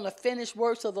based on the finished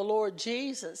works of the Lord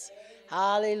Jesus.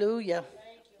 Hallelujah.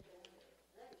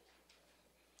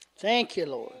 Thank you,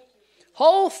 Lord.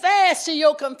 Hold fast to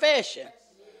your confession.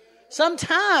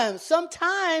 Sometimes,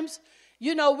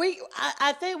 you know,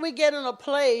 I think we get in a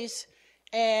place,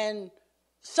 and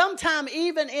sometimes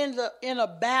even in a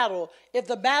battle, if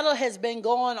the battle has been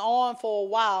going on for a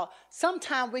while,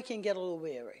 sometimes we can get a little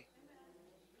weary.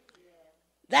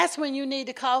 That's when you need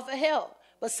to call for help.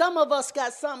 But some of us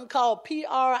got something called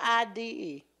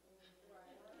PRIDE.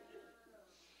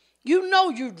 You know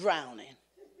you're drowning.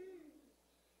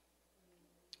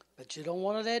 But you don't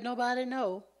want to let nobody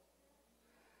know.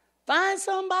 Find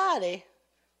somebody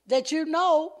that you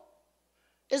know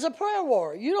is a prayer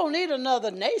warrior. You don't need another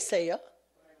naysayer.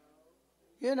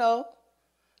 You know,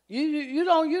 you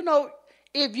don't, you know,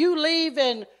 if you leave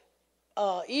and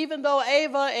even though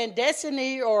Ava and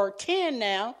Destiny are 10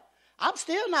 now, I'm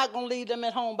still not going to leave them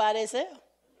at home by themselves.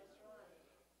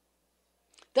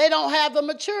 They don't have the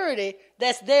maturity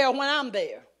that's there when I'm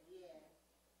there.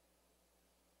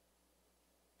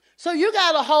 So you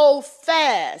got to hold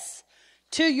fast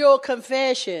to your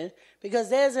confession because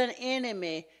there's an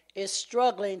enemy is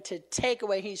struggling to take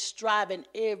away. He's striving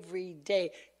every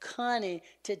day, cunning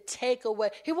to take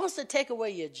away. He wants to take away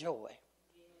your joy.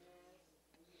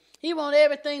 He wants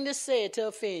everything that's said to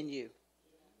offend you.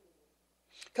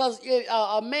 Because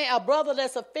a brother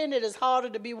that's offended is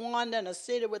harder to be won than a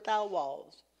city without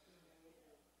walls.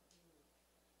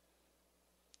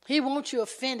 He wants you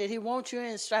offended. He wants you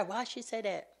in strife. Why she say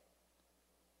that?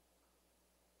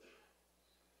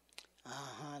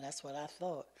 That's what I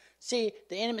thought. See,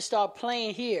 the enemy started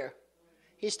playing here.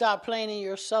 He started playing in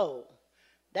your soul.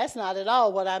 That's not at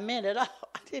all what I meant at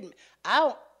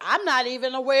all. I'm not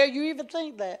even aware you even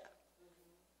think that.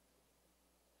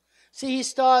 See, he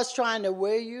starts trying to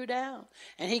wear you down.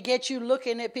 And he gets you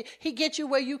looking at people. He gets you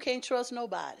where you can't trust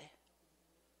nobody.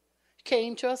 You can't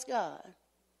even trust God.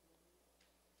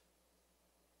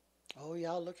 Oh,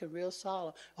 y'all looking real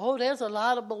solemn. Oh, there's a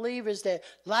lot of believers that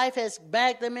life has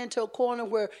backed them into a corner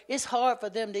where it's hard for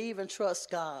them to even trust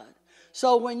God.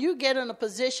 So when you get in a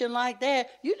position like that,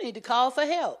 you need to call for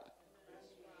help.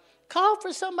 Call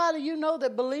for somebody you know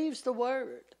that believes the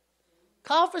word.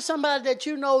 Call for somebody that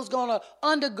you know is going to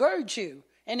undergird you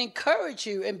and encourage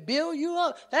you and build you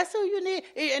up. That's who you need.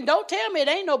 And don't tell me it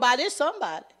ain't nobody, it's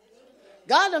somebody.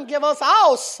 God done give us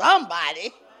all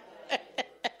somebody.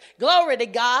 Glory to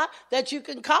God that you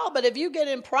can call. But if you get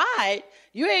in pride,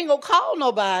 you ain't going to call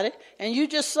nobody and you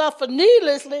just suffer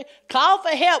needlessly. Call for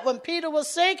help. When Peter was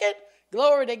sinking,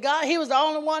 Glory to God. He was the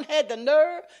only one had the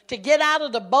nerve to get out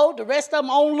of the boat. The rest of them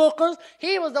onlookers.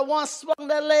 He was the one swung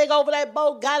that leg over that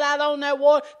boat, got out on that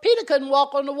water. Peter couldn't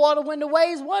walk on the water when the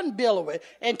waves wasn't billowing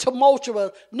and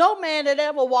tumultuous. No man had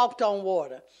ever walked on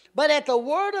water. But at the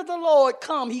word of the Lord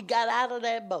come, he got out of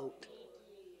that boat.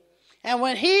 And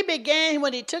when he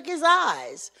took his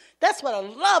eyes, that's what I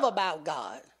love about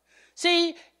God.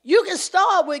 See, you can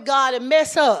start with God and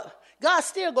mess up. God's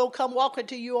still going to come walking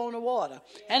to you on the water.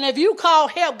 And if you call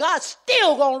help, God's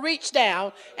still going to reach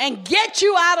down and get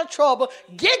you out of trouble,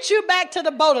 get you back to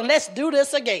the boat, and let's do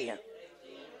this again.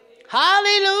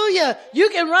 Hallelujah.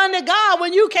 You can run to God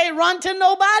when you can't run to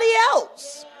nobody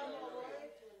else.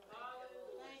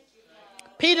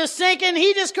 Peter's sinking.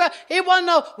 He just cried. He wasn't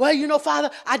no, well, Father,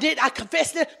 I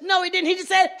confessed it. No, he didn't. He just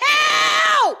said,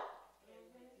 help.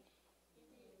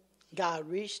 God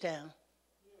reached down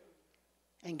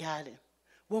and got him.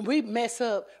 When we mess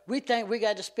up, we think we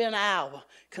got to spend an hour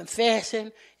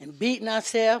confessing and beating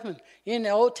ourselves. And in the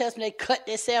Old Testament, they cut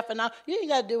themselves and all. You ain't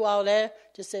got to do all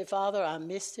that. Just say, Father, I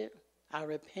missed it. I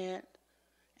repent.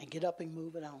 And get up and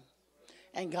move it on.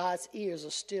 And God's ears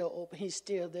are still open. He's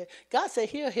still there. God said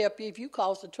he'll help you if you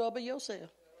cause the trouble yourself.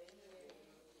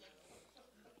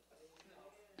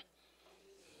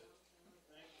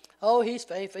 Oh, he's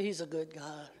faithful. He's a good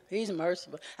God. He's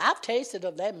merciful. I've tasted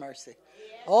of that mercy.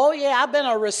 Oh, yeah, I've been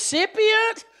a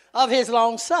recipient of his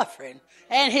long suffering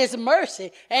and his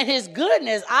mercy and his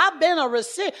goodness. I've been a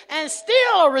recipient and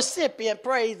still a recipient,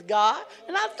 praise God.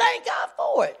 And I thank God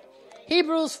for it.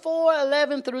 Hebrews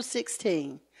 4:11 through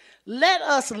 16. Let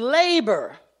us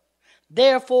labor,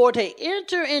 therefore, to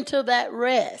enter into that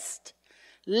rest,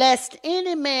 lest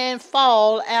any man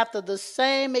fall after the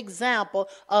same example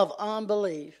of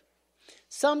unbelief.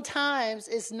 Sometimes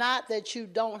it's not that you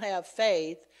don't have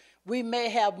faith. We may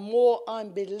have more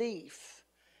unbelief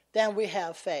than we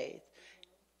have faith.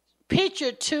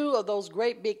 Picture two of those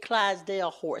great big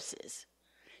Clydesdale horses.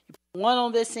 One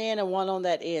on this end and one on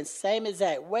that end. Same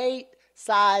exact weight,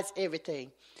 size,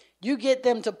 everything. You get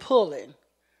them to pulling.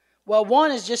 Well,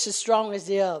 one is just as strong as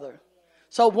the other.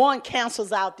 So one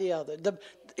cancels out the other.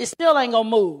 It still ain't going to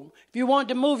move. If you want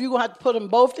it to move, you're going to have to put them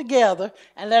both together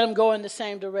and let them go in the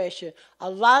same direction. A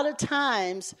lot of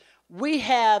times, we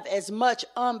have as much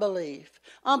unbelief.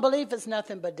 Unbelief is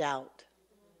nothing but doubt.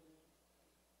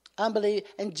 Unbelief,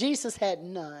 and Jesus had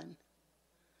none.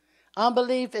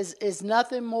 Unbelief is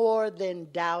nothing more than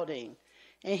doubting.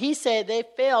 And he said they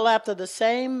fell after the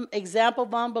same example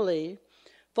of unbelief.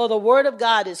 For the word of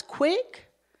God is quick,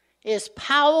 is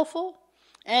powerful,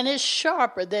 and is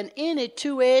sharper than any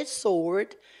two-edged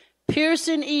sword,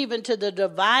 piercing even to the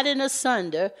dividing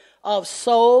asunder of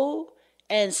soul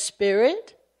and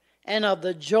spirit, and of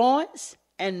the joints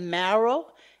and marrow,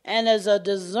 and as a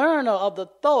discerner of the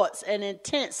thoughts and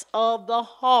intents of the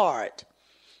heart.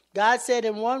 God said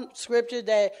in one scripture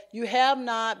that you have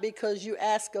not because you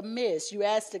ask amiss. You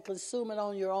ask to consume it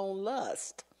on your own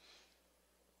lust.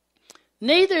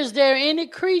 Neither is there any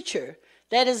creature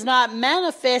that is not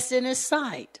manifest in his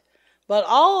sight, but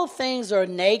all things are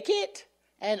naked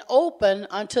and open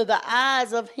unto the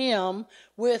eyes of him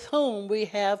with whom we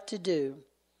have to do.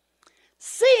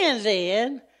 Seeing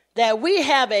then that we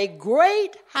have a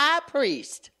great high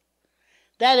priest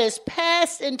that is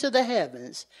passed into the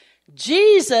heavens,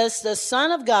 Jesus, the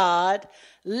Son of God,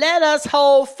 let us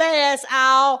hold fast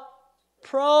our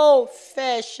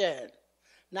profession.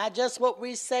 Not just what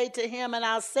we say to him and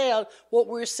ourselves, what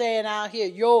we're saying out here,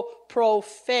 your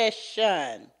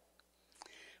profession.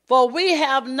 For we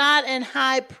have not an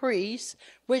high priest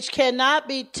which cannot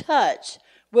be touched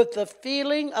with the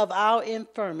feeling of our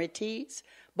infirmities,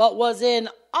 but was in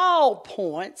all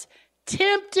points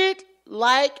tempted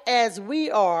like as we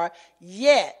are,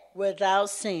 yet without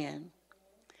sin.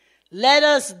 Let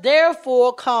us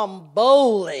therefore come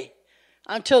boldly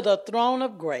unto the throne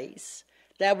of grace,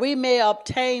 that we may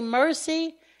obtain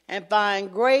mercy and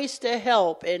find grace to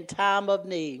help in time of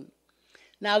need.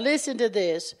 Now listen to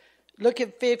this. Look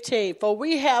at 15. For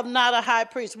we have not a high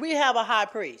priest. We have a high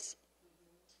priest.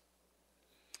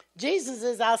 Jesus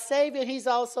is our Savior. He's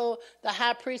also the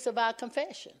high priest of our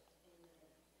confession.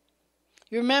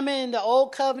 You remember in the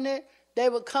old covenant, they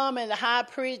would come and the high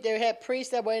priest, they had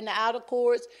priests that were in the outer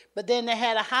courts, but then they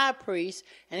had a high priest,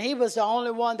 and he was the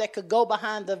only one that could go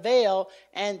behind the veil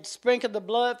and sprinkle the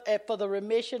blood for the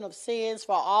remission of sins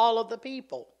for all of the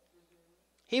people.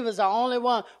 He was the only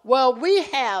one. Well, we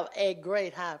have a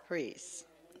great high priest.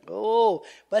 Oh,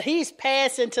 but he's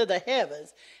passed into the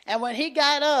heavens. And when he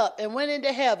got up and went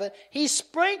into heaven, he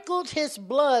sprinkled his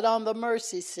blood on the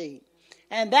mercy seat.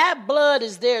 And that blood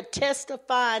is there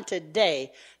testifying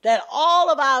today that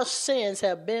all of our sins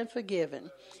have been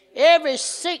forgiven. Every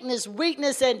sickness,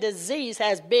 weakness, and disease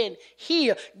has been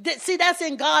healed. See, that's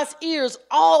in God's ears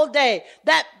all day.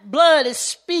 That blood is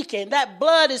speaking. That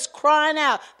blood is crying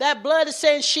out. That blood is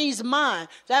saying she's mine.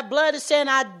 That blood is saying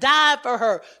I died for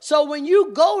her. So when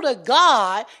you go to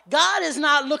God, God is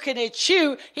not looking at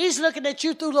you. He's looking at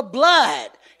you through the blood.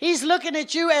 He's looking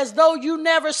at you as though you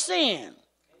never sinned.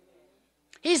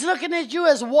 He's looking at you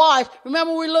as washed.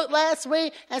 Remember we looked last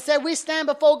week and said we stand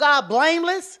before God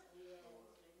blameless?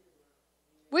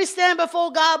 We stand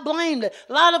before God blameless.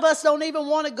 A lot of us don't even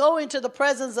want to go into the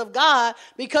presence of God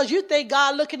because you think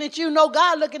God looking at you. No,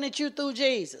 God looking at you through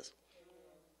Jesus.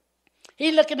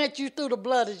 He looking at you through the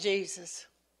blood of Jesus.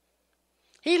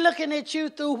 He looking at you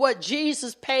through what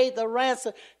Jesus paid the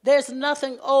ransom. There's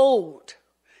nothing old.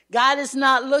 God is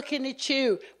not looking at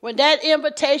you. When that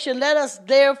invitation, let us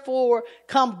therefore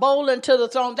come boldly to the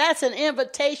throne, that's an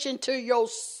invitation to your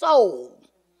soul.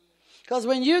 Because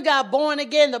when you got born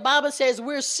again, the Bible says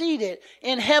we're seated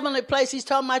in heavenly places. He's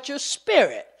talking about your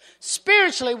spirit.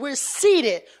 Spiritually, we're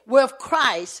seated with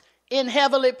Christ in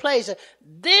heavenly places.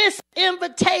 This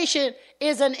invitation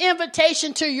is an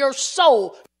invitation to your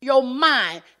soul, your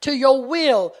mind, to your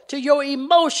will, to your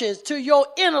emotions, to your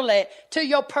intellect, to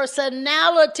your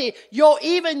personality,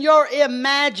 even your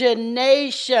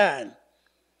imagination.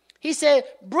 He said,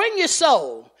 bring your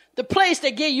soul, the place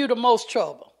that give you the most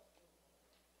trouble.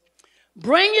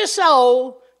 Bring your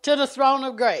soul to the throne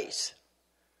of grace.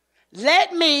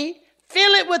 Let me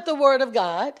fill it with the word of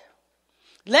God.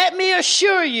 Let me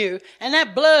assure you, and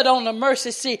that blood on the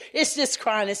mercy seat, it's just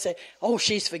crying and say, oh,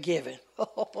 she's forgiven.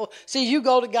 See, you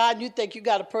go to God and you think you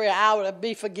got to pray an hour to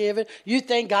be forgiven. You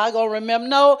think God going to remember.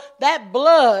 No, that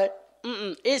blood,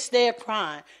 it's there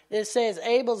crying. It says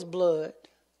Abel's blood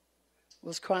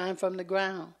was crying from the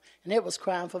ground, and it was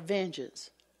crying for vengeance.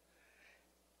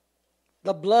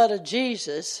 The blood of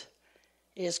Jesus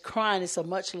is crying. It's a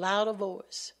much louder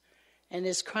voice. And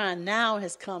it's crying, now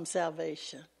has come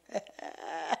salvation.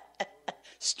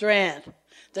 Strength,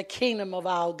 the kingdom of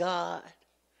our God.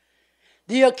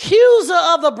 The accuser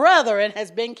of the brethren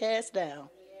has been cast down.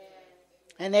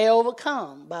 And they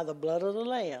overcome by the blood of the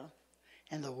Lamb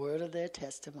and the word of their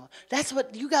testimony. That's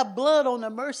what, you got blood on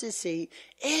the mercy seat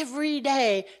every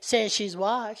day saying she's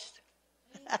washed.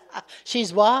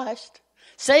 She's washed.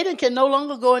 Satan can no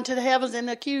longer go into the heavens and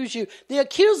accuse you. The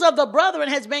accuser of the brethren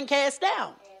has been cast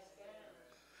down.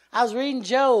 I was reading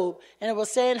Job, and it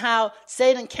was saying how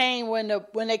Satan came when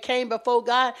they came before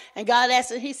God, and God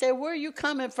asked him, he said, where are you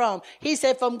coming from? He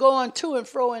said, from going to and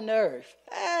fro in the earth.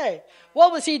 Hey,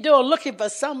 what was he doing? Looking for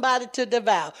somebody to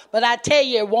devour. But I tell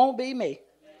you, it won't be me.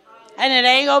 And it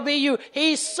ain't going to be you.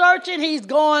 He's searching. He's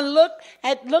going,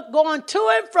 going to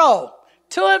and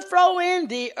fro in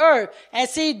the earth. And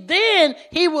see, then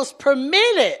he was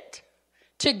permitted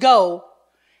to go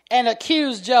and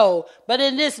accuse Job. But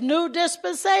in this new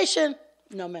dispensation,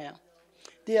 no ma'am.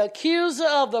 The accuser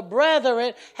of the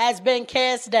brethren has been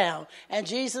cast down. And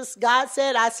God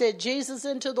said, I sent Jesus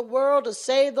into the world to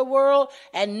save the world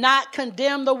and not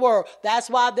condemn the world.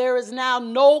 That's why there is now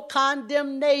no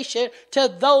condemnation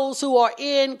to those who are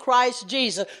in Christ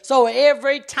Jesus. So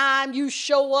every time you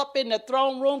show up in the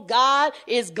throne room, God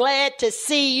is glad to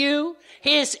see you.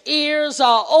 His ears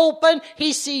are open.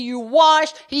 He see you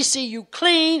washed. He see you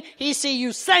clean. He see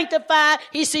you sanctified.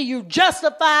 He see you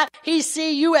justified. He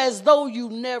see you as though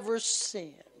you never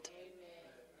sinned.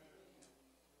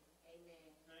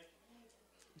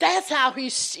 That's how he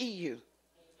see you.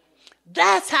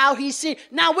 That's how he see.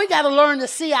 Now we got to learn to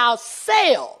see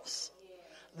ourselves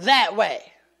that way.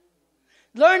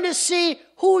 Learn to see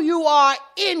who you are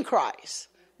in Christ.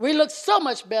 We look so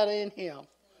much better in him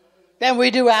than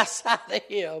we do outside of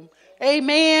him.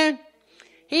 Amen.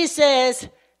 He says,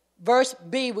 verse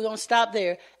B, we're going to stop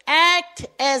there. Act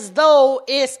as though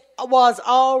it was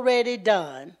already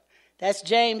done. That's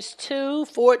James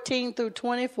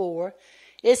 2:14-24.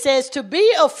 It says to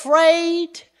be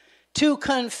afraid to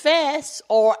confess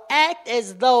or act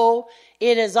as though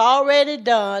it is already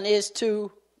done is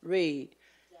to read.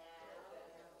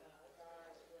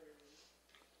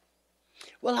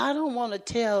 Well, I don't want to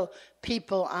tell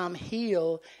people I'm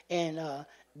healed and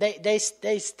they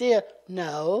still,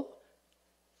 no.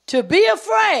 To be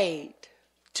afraid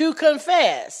to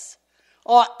confess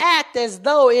or act as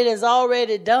though it is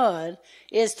already done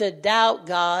is to doubt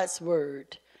God's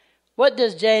word. What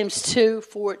does James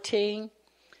 2:14?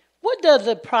 What does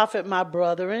it profit, my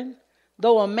brethren,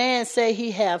 though a man say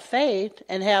he have faith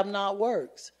and have not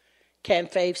works? Can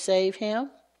faith save him?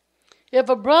 If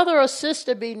a brother or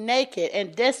sister be naked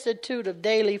and destitute of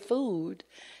daily food,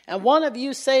 and one of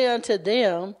you say unto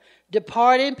them,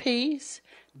 depart in peace,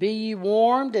 be ye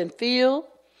warmed and filled,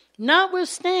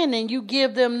 notwithstanding you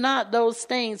give them not those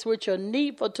things which are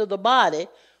needful to the body,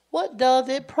 what doth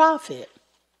it profit?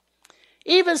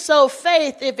 Even so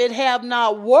faith, if it have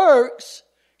not works,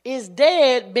 is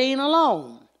dead being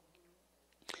alone.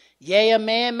 Yea, a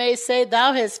man may say,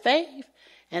 thou hast faith,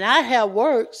 and I have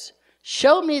works.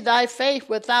 Show me thy faith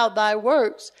without thy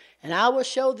works, and I will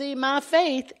show thee my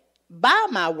faith by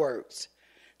my works.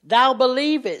 Thou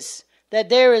believest that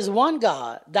there is one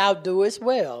God, thou doest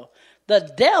well.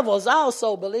 The devils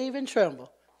also believe and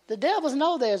tremble. The devils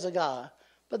know there's a God,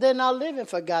 but they're not living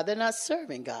for God. They're not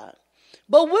serving God.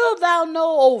 But wilt thou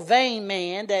know, O vain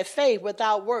man, that faith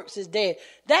without works is dead?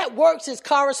 That works is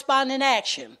corresponding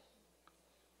action.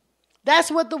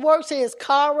 That's what the works is,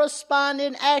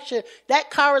 corresponding action. That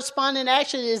corresponding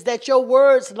action is that your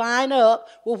words line up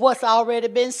with what's already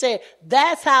been said.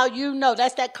 That's how you know.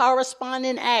 That's that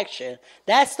corresponding action.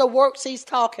 That's the works he's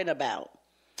talking about.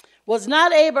 Was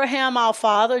not Abraham our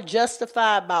father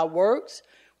justified by works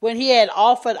when he had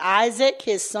offered Isaac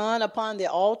his son upon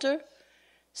the altar?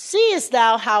 Seest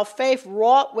thou how faith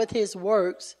wrought with his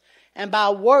works, and by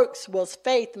works was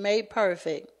faith made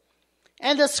perfect?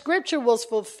 And the scripture was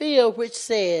fulfilled which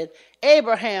said,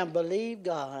 Abraham believed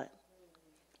God.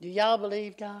 Do y'all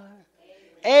believe God?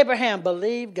 Abraham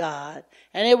believed God,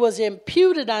 and it was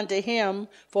imputed unto him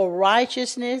for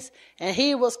righteousness, and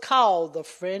he was called the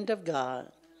friend of God.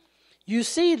 You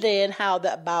see then how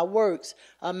that by works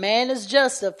a man is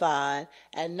justified,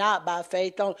 and not by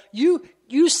faith only.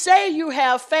 You say you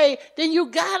have faith, then you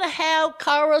got to have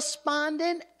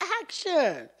corresponding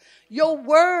action. Your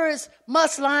words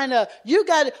must line up. You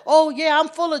got it. Oh, yeah, I'm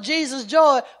full of Jesus'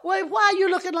 joy. Wait, why are you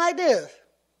looking like this?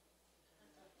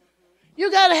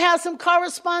 You got to have some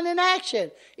corresponding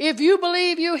action. If you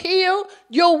believe you're healed,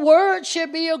 your word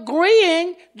should be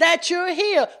agreeing that you're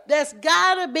healed. That's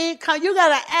got to be, you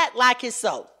got to act like it's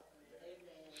so.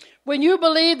 When you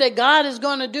believe that God is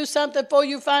going to do something for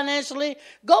you financially,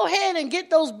 go ahead and get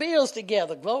those bills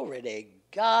together. Glory to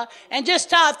God. And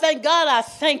just thank God, I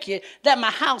thank you that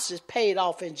my house is paid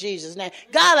off in Jesus' name.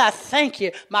 God, I thank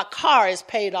you my car is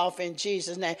paid off in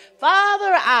Jesus' name.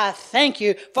 Father, I thank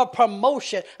you for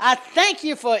promotion. I thank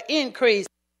you for increase.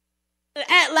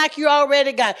 Act like you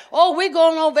already got it. Oh, we're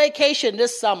going on vacation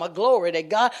this summer. Glory to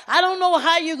God. I don't know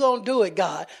how you're going to do it,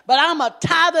 God, but I'm a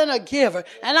tither and a giver,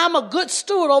 and I'm a good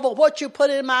steward over what you put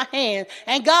in my hand.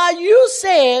 And God, you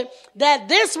said that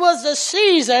this was the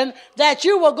season that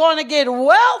you were going to get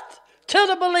wealth to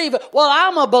the believer. Well,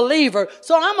 I'm a believer,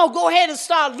 so I'm going to go ahead and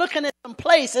start looking at some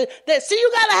places that, see,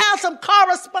 you got to have some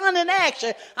corresponding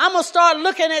action. I'm going to start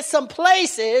looking at some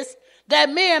places that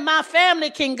me and my family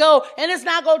can go, and it's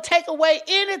not going to take away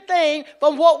anything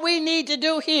from what we need to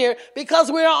do here because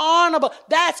we're honorable.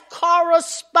 That's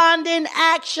corresponding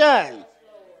action.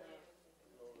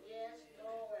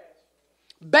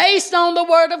 Based on the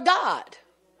word of God.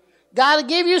 God will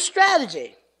give you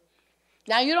strategy.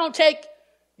 Now, you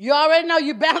already know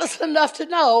you're balanced enough to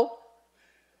know.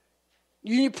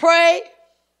 You pray,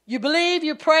 you believe,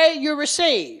 you pray, you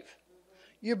receive.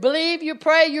 You believe, you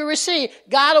pray, you receive.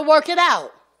 God will work it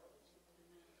out.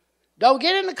 Don't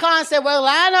get in the car and say, well,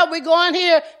 line up, we're going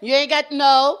here. You ain't got to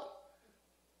know.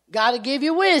 God will give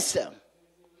you wisdom.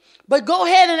 But go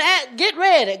ahead and get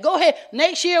ready. Go ahead.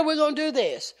 Next year we're going to do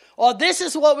this. Or this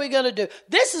is what we're going to do.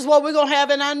 This is what we're going to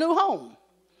have in our new home.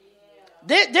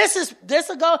 This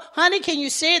will go, honey, can you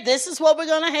see it? This is what we're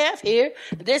going to have here.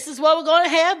 This is what we're going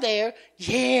to have there.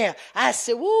 Yeah. I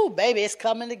said, woo, baby, it's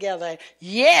coming together.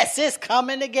 Yes, it's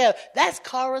coming together. That's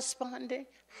corresponding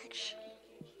action.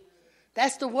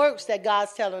 That's the works that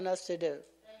God's telling us to do.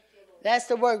 That's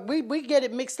the work. We get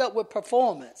it mixed up with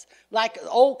performance. Like the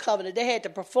old covenant, they had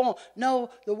to perform. No,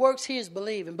 the works here is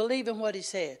believing. Believing what he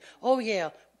said. Oh,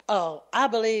 yeah. I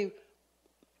believe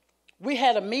we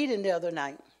had a meeting the other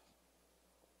night.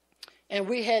 And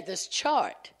we had this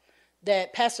chart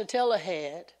that Pastor Taylor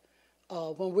had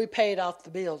when we paid off the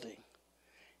building.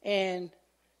 And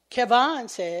Kevon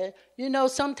said,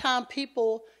 sometimes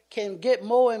people can get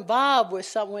more involved with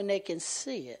something when they can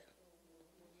see it.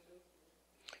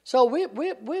 So we're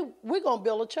going to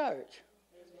build a church.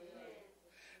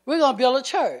 We're going to build a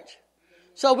church.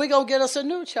 So we're going to get us a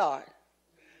new chart.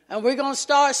 And we're going to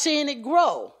start seeing it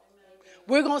grow.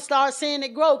 We're going to start seeing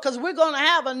it grow because we're going to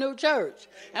have a new church.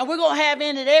 And we're going to have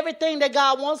in it everything that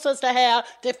God wants us to have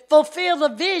to fulfill the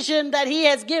vision that he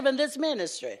has given this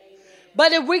ministry.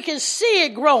 But if we can see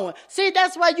it growing, see,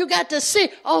 that's why you got to see,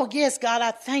 oh, yes, God,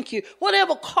 I thank you.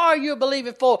 Whatever car you're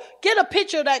believing for, get a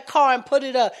picture of that car and put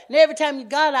it up. And every time you,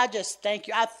 God, I just thank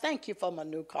you. I thank you for my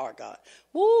new car, God.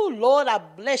 Woo, Lord, I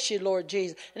bless you, Lord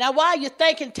Jesus. Now, while you're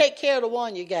thanking, take care of the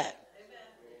one you got.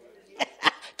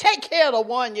 Take care of the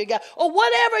one you got. Or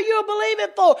whatever you're believing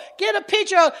for, get a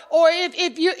picture of, or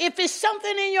if it's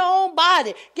something in your own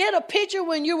body, get a picture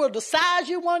when you were the size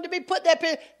you wanted to be. Put that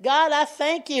picture. God, I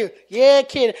thank you. Yeah,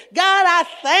 kidding. God, I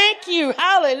thank you.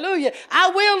 Hallelujah.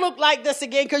 I will look like this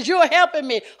again because you're helping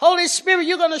me. Holy Spirit,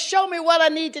 you're going to show me what I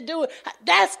need to do.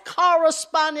 That's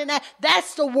corresponding.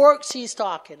 That's the works he's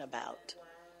talking about.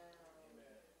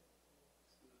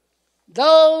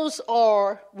 Those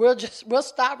are, we'll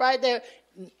stop right there.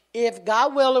 If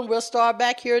God willing, we'll start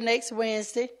back here next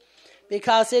Wednesday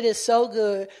because it is so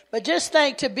good. But just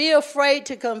think, to be afraid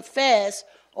to confess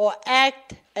or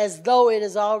act as though it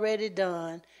is already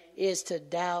done is to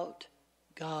doubt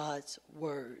God's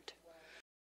word.